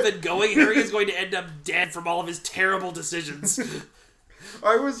books have been going, Harry is going to end up dead from all of his terrible decisions.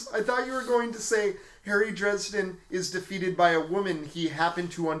 I thought you were going to say Harry Dresden is defeated by a woman he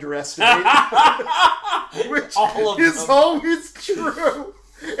happened to underestimate. Which All of is them. always true.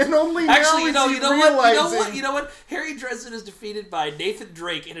 And only Actually, now you is know he what? realizing... You know what? Harry Dresden is defeated by Nathan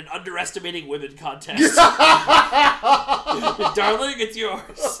Drake in an underestimating women contest. Darling, it's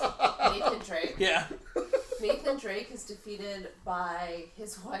yours. Nathan Drake? Yeah. Nathan Drake is defeated by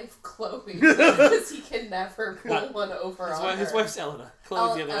his wife, Chloe, because he can never pull one over on her. His wife's Elena.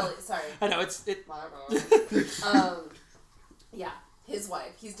 Chloe's the other one. Sorry. I know, Yeah, his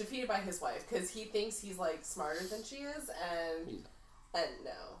wife. He's defeated by his wife because he thinks he's, like, smarter than she is, and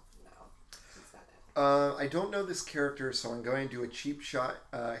no, he's not it. I don't know this character, so I'm going to do a cheap shot.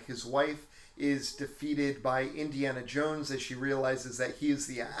 His wife is defeated by Indiana Jones as she realizes that he is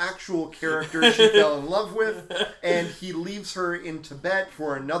the actual character she fell in love with, and he leaves her in Tibet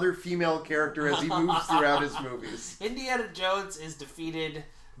for another female character as he moves throughout his movies. Indiana Jones is defeated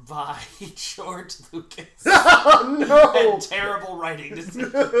by George Lucas. Oh, no! And terrible writing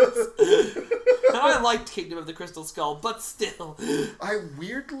decisions. I liked Kingdom of the Crystal Skull, but still. I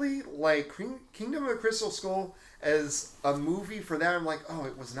weirdly like Kingdom of the Crystal Skull as a movie. For that, I'm like, oh,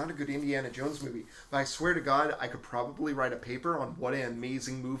 it was not a good Indiana Jones movie. But I swear to God, I could probably write a paper on what an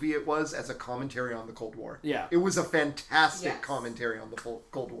amazing movie it was as a commentary on the Cold War. Yeah. It was a fantastic commentary on the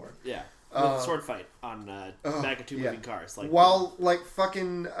Cold War. Yeah. With sword fight on back of two moving cars. While, like,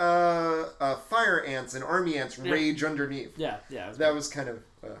 fucking fire ants and army ants rage underneath. Yeah. That was kind of...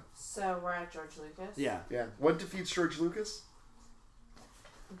 So we're at George Lucas? Yeah. What defeats George Lucas?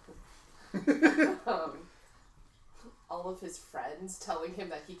 All of his friends telling him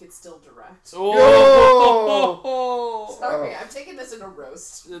that he could still direct. Oh! Sorry, I'm taking this in a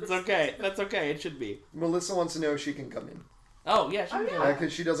roast. It's okay. That's okay. It should be. Melissa wants to know if she can come in. Oh, yeah, she can come in.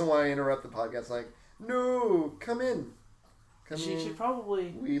 Because she doesn't want to interrupt the podcast. Like, no, come in. She should probably...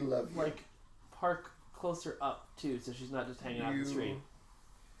 We love you. Like, park closer up, too, so she's not just hanging out in the street.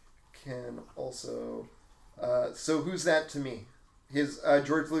 Can also... so who's that to me? His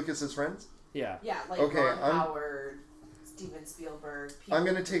George Lucas's friends? Yeah. Yeah, like Ron Howard, Steven Spielberg. I'm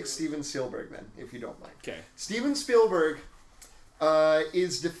going to take Steven Spielberg then, if you don't mind. Okay. Steven Spielberg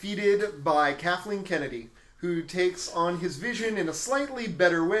is defeated by Kathleen Kennedy, who takes on his vision in a slightly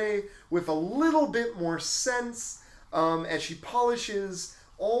better way, with a little bit more sense, as she polishes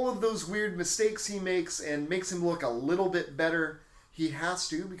all of those weird mistakes he makes and makes him look a little bit better. He has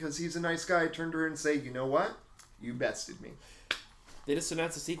to, because he's a nice guy, turn to her and say, you know what? You bested me. They just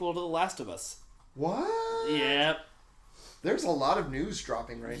announced a sequel to The Last of Us. What? Yep. There's a lot of news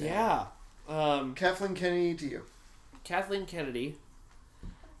dropping right now. Yeah. Kathleen Kennedy to you. Kathleen Kennedy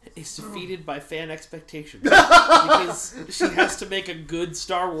is defeated by fan expectations because she has to make a good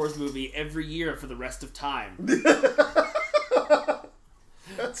Star Wars movie every year for the rest of time.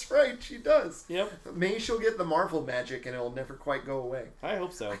 That's right, she does. Yep. Maybe she'll get the Marvel magic and it'll never quite go away. I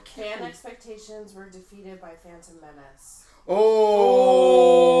hope so. Fan expectations were defeated by Phantom Menace. Oh!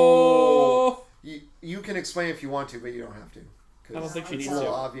 You can explain if you want to, but you don't have to. I don't think she needs to. It's a to.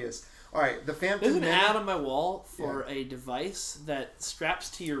 little obvious. Alright, the Phantom There's an Menace... ad on my wall for a device that straps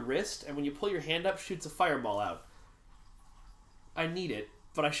to your wrist, and when you pull your hand up, shoots a fireball out. I need it,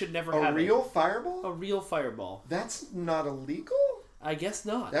 but I should never have it. A real fireball? A real fireball. That's not illegal? I guess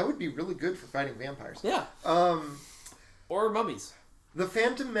not. That would be really good for fighting vampires. Yeah. Or mummies. The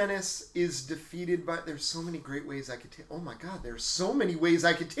Phantom Menace is defeated by... There's so many great ways I could take... Oh my god, there's so many ways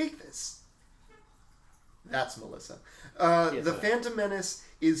I could take this. That's Melissa. The Phantom Menace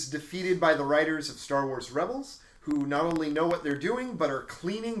is defeated by the writers of Star Wars Rebels, who not only know what they're doing, but are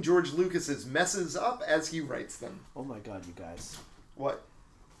cleaning George Lucas's messes up as he writes them. Oh my god, you guys. What?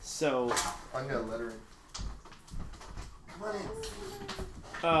 So... I'm gonna let her in. Come on in.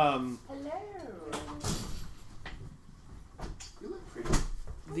 Hello. You look pretty.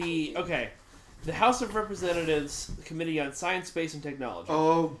 The House of Representatives Committee on Science, Space, and Technology.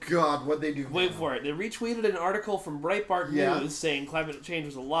 Oh god, what'd they do? Wait for it. They retweeted an article from Breitbart News saying climate change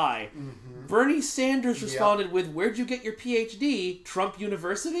was a lie. Mm-hmm. Bernie Sanders responded with, "Where'd you get your PhD? Trump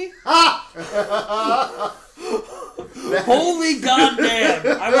University?" Holy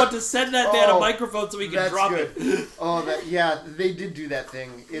goddamn! I want to send that man a microphone so he can drop it. Oh, they did do that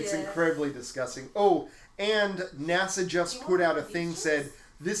thing. It's incredibly disgusting. Oh, and NASA just put out a thing said,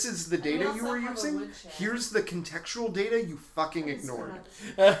 this is the data you were using. Here's the contextual data you fucking ignored.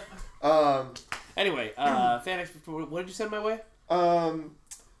 Anyway, Fanix, what did you send my way?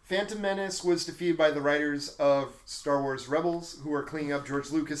 Phantom Menace was defeated by the writers of Star Wars Rebels, who are cleaning up George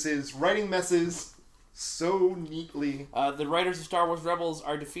Lucas's writing messes so neatly. The writers of Star Wars Rebels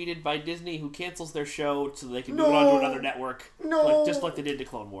are defeated by Disney, who cancels their show so they can move it on to another network. No. Just like they did to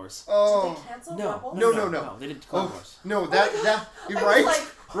Clone Wars. Did they cancel Rebels? No. They did to Clone Wars. No, right?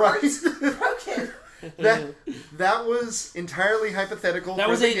 Broken. That was entirely hypothetical. That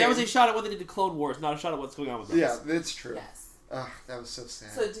was a shot at what they did to Clone Wars, not a shot at what's going on with us. Yeah, that's true. Yes. That was so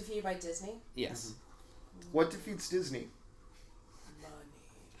sad. So defeated by Disney? Yes. What defeats Disney?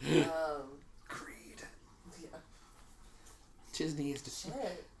 Money. Greed. Yeah. Disney is just...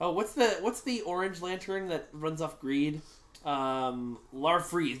 Shit. Oh, what's the orange lantern that runs off greed?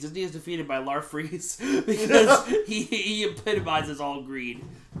 Larfreeze. Disney is defeated by Larfreeze because he epitomizes all greed.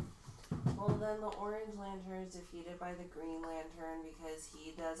 Well, then the Orange Lantern is defeated by the Green Lantern because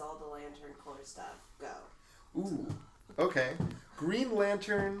he does all the Lantern Corps stuff. Go. Ooh. Okay. Green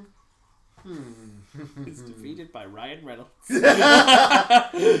Lantern. It's defeated by Ryan Reynolds.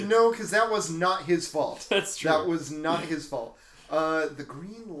 No, because that was not his fault. That's true. That was not his fault. The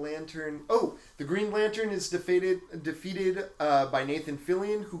Green Lantern... Oh, the Green Lantern is defeated by Nathan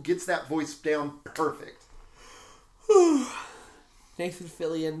Fillion, who gets that voice down perfect. Nathan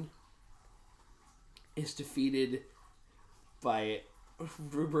Fillion is defeated by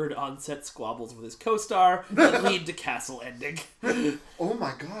rumored on-set squabbles with his co-star that lead to Castle ending. Oh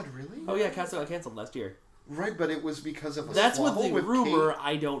my god, really? Oh yeah, Castle got canceled last year. Right, but it was because of a That's what squabble the with rumor. Kate.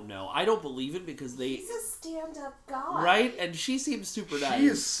 I don't know. I don't believe it because He's a stand-up guy. right, and she seems super nice. She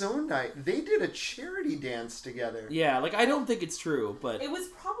is so nice. They did a charity dance together. Yeah, like I don't think it's true, but It was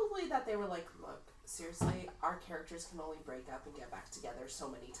probably that they were like, look, seriously, our characters can only break up and get back together so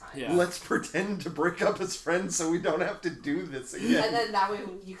many times. Yeah. Let's pretend to break up as friends so we don't have to do this again. And then that way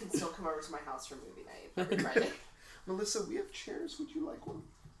you can still come over to my house for movie night every Friday. Melissa, we have chairs. Would you like one?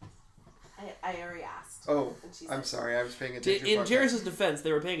 I already asked. Oh, And she I'm said- sorry. I was paying attention. in Jarys' defense,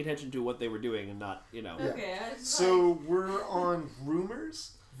 they were paying attention to what they were doing and not, Yeah. Okay, I was So we're on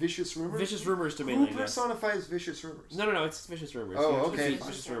rumors? Vicious rumors? Vicious rumors to Mae Who Linh, yes. personifies vicious rumors? No, it's vicious rumors. Oh, You have to okay. defeat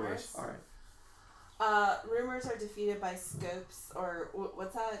Vicious rumors. Alright. rumors are defeated by Scopes, or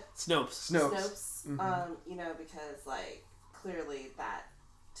what's that? Snopes. Snopes. Mhm. Because, like, clearly that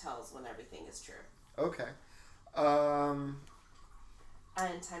tells when everything is true. Okay.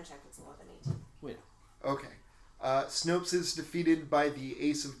 And time check, it's 11:18. Wait. Okay. Snopes is defeated by the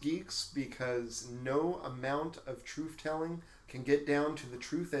Ace of Geeks because no amount of truth-telling can get down to the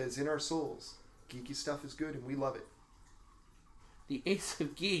truth that is in our souls. Geeky stuff is good and we love it. The Ace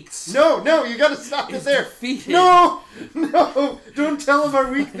of Geeks. No, you gotta stop it is there. defeated No, don't tell them our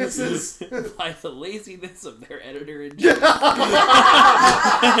weaknesses. by the laziness of their editor-in-chief.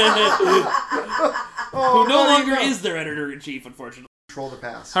 Oh, Who no longer is their editor-in-chief, unfortunately. Control the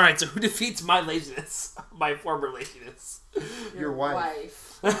past. Alright, so who defeats my laziness? My former laziness. Your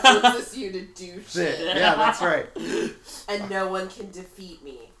wife. forces you to do That's it. shit. Yeah, that's right. And no one can defeat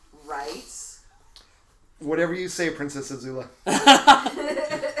me, right? Whatever you say, Princess Azula. Yes.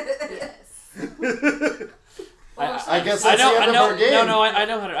 I guess that's the end of our game. No, I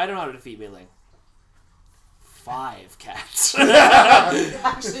know how to defeat Mae Linh. 5 cats.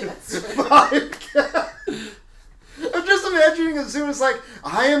 Actually, that's true. 5 cats. I'm just imagining Azuma's like,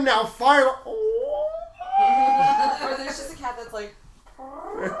 I am now fire. Or there's just a cat that's like,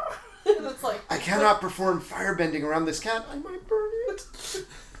 that's like. I cannot perform firebending around this cat. I might burn it.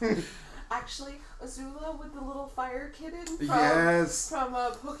 Actually, Azula with the little fire kitten from Yes.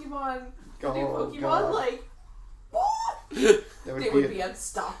 Pokemon, the new Oh, Pokemon, God. like, what? That They would be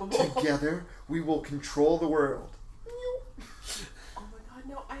unstoppable. Together, we will control the world. Oh my god,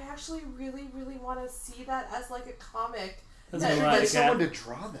 no! I actually really, really want to see that as like a comic. That's You should Like get someone that. to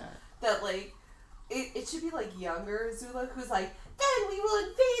draw that. That like, it should be like younger Zula who's like, then we will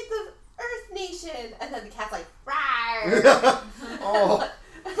invade the Earth Nation, and then the cat's like, rawr. Oh,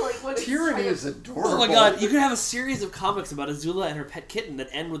 Like, when it's tyranny like- is adorable. Oh my god, you could have a series of comics about Azula and her pet kitten that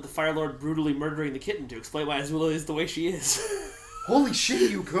end with the Fire Lord brutally murdering the kitten to explain why Azula is the way she is. Holy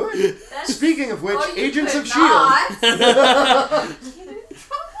shit, you could. Speaking of which, Oh, you Agents could of S.H.I.E.L.D.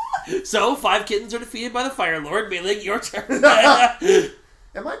 not. So, 5 kittens are defeated by the Fire Lord. Mae Linh, your turn.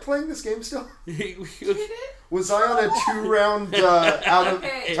 Am I playing this game still? Kitten? Was I on a 2-round out of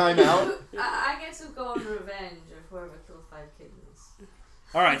Okay. timeout? I guess we'll go on revenge of whoever killed 5 kittens.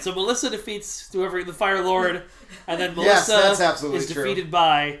 Alright, so Melissa defeats whoever the Fire Lord, and then Yes, Melissa that's absolutely is true. defeated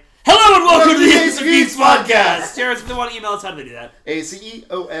by... Hello and welcome to the Ace of Geeks podcast! Jarys, if they want to email us, how do they do that?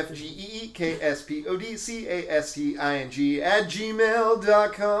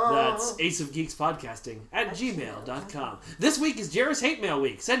 ACEOFGEEKSPODCAST@gmail.com. That's Ace of Geeks Podcasting at gmail.com. This week is Jarys Hate Mail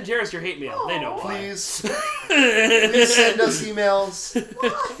Week. Send Jarys your hate mail. They know why. Please send us emails.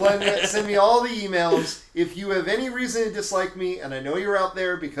 Send me all the emails. If you have any reason to dislike me, and I know you're out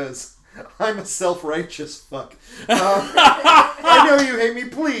there because I'm a self-righteous fuck. I know you hate me.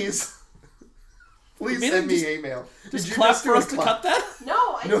 Please send me hate mail. Just clap for us to cut that?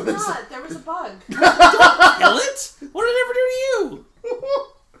 No, I No, did that's- not. There was a bug. Kill it? What did it ever do to you?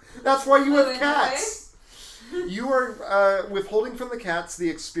 That's why you have Anyway. cats. You are withholding from the cats the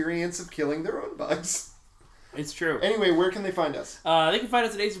experience of killing their own bugs. It's true. Anyway, where can they find us? They can find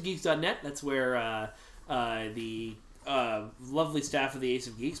us at aceofgeeks.net. That's where the lovely staff of the Ace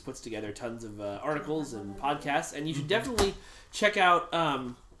of Geeks puts together tons of articles and podcasts. And you should definitely check out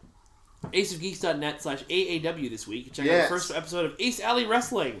aceofgeeks.net/AAW this week. Check out Yes. the first episode of Ace Alley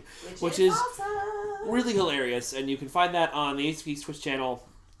Wrestling, which is awesome. really hilarious. And you can find that on the Ace of Geeks Twitch channel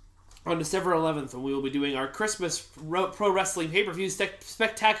on December 11th, when we will be doing our Christmas pro wrestling pay-per-view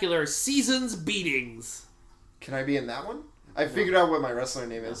spectacular Seasons Beatings. Can I be in that one? I figured out what my wrestler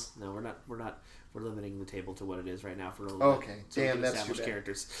name is. No, we're not. We're limiting the table to what it is right now for a little Okay. bit. So we Damn, can that's too establish bad.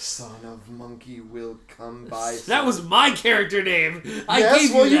 characters. Son of monkey will come by. That was my character name. I Yes,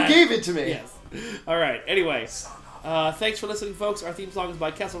 gave well, you that. you gave it to me. Yes. All right. Anyway, thanks for listening, folks. Our theme song is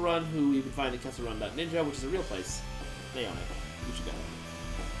by Kessel Run, who you can find at kesselrun.ninja, which is a real place. They own it. You should go.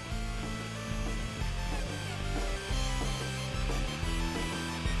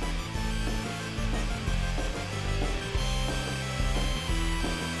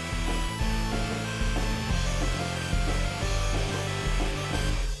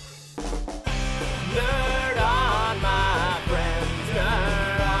 Nerd on, my friends,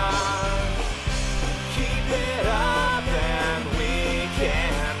 nerd on. Keep it up and we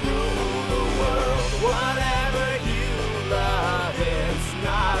can rule the world. Whatever you love, it's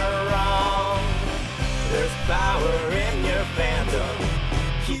not wrong. There's power in your fandom.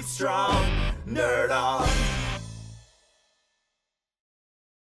 Keep strong, nerd on.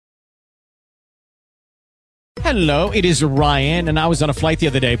 Hello, it is Ryan, and I was on a flight the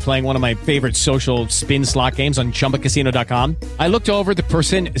other day playing one of my favorite social spin slot games on ChumbaCasino.com. I looked over at the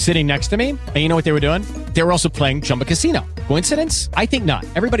person sitting next to me, and you know what they were doing? They were also playing Chumba Casino. Coincidence? I think not.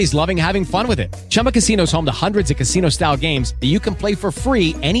 Everybody's loving having fun with it. Chumba Casino is home to hundreds of casino-style games that you can play for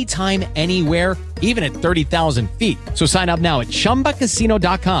free anytime, anywhere, even at 30,000 feet. So sign up now at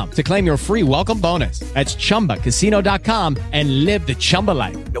ChumbaCasino.com to claim your free welcome bonus. That's ChumbaCasino.com and live the Chumba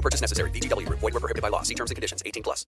life. No purchase necessary. VGW Group. Void where prohibited by law. See terms and conditions. 18+.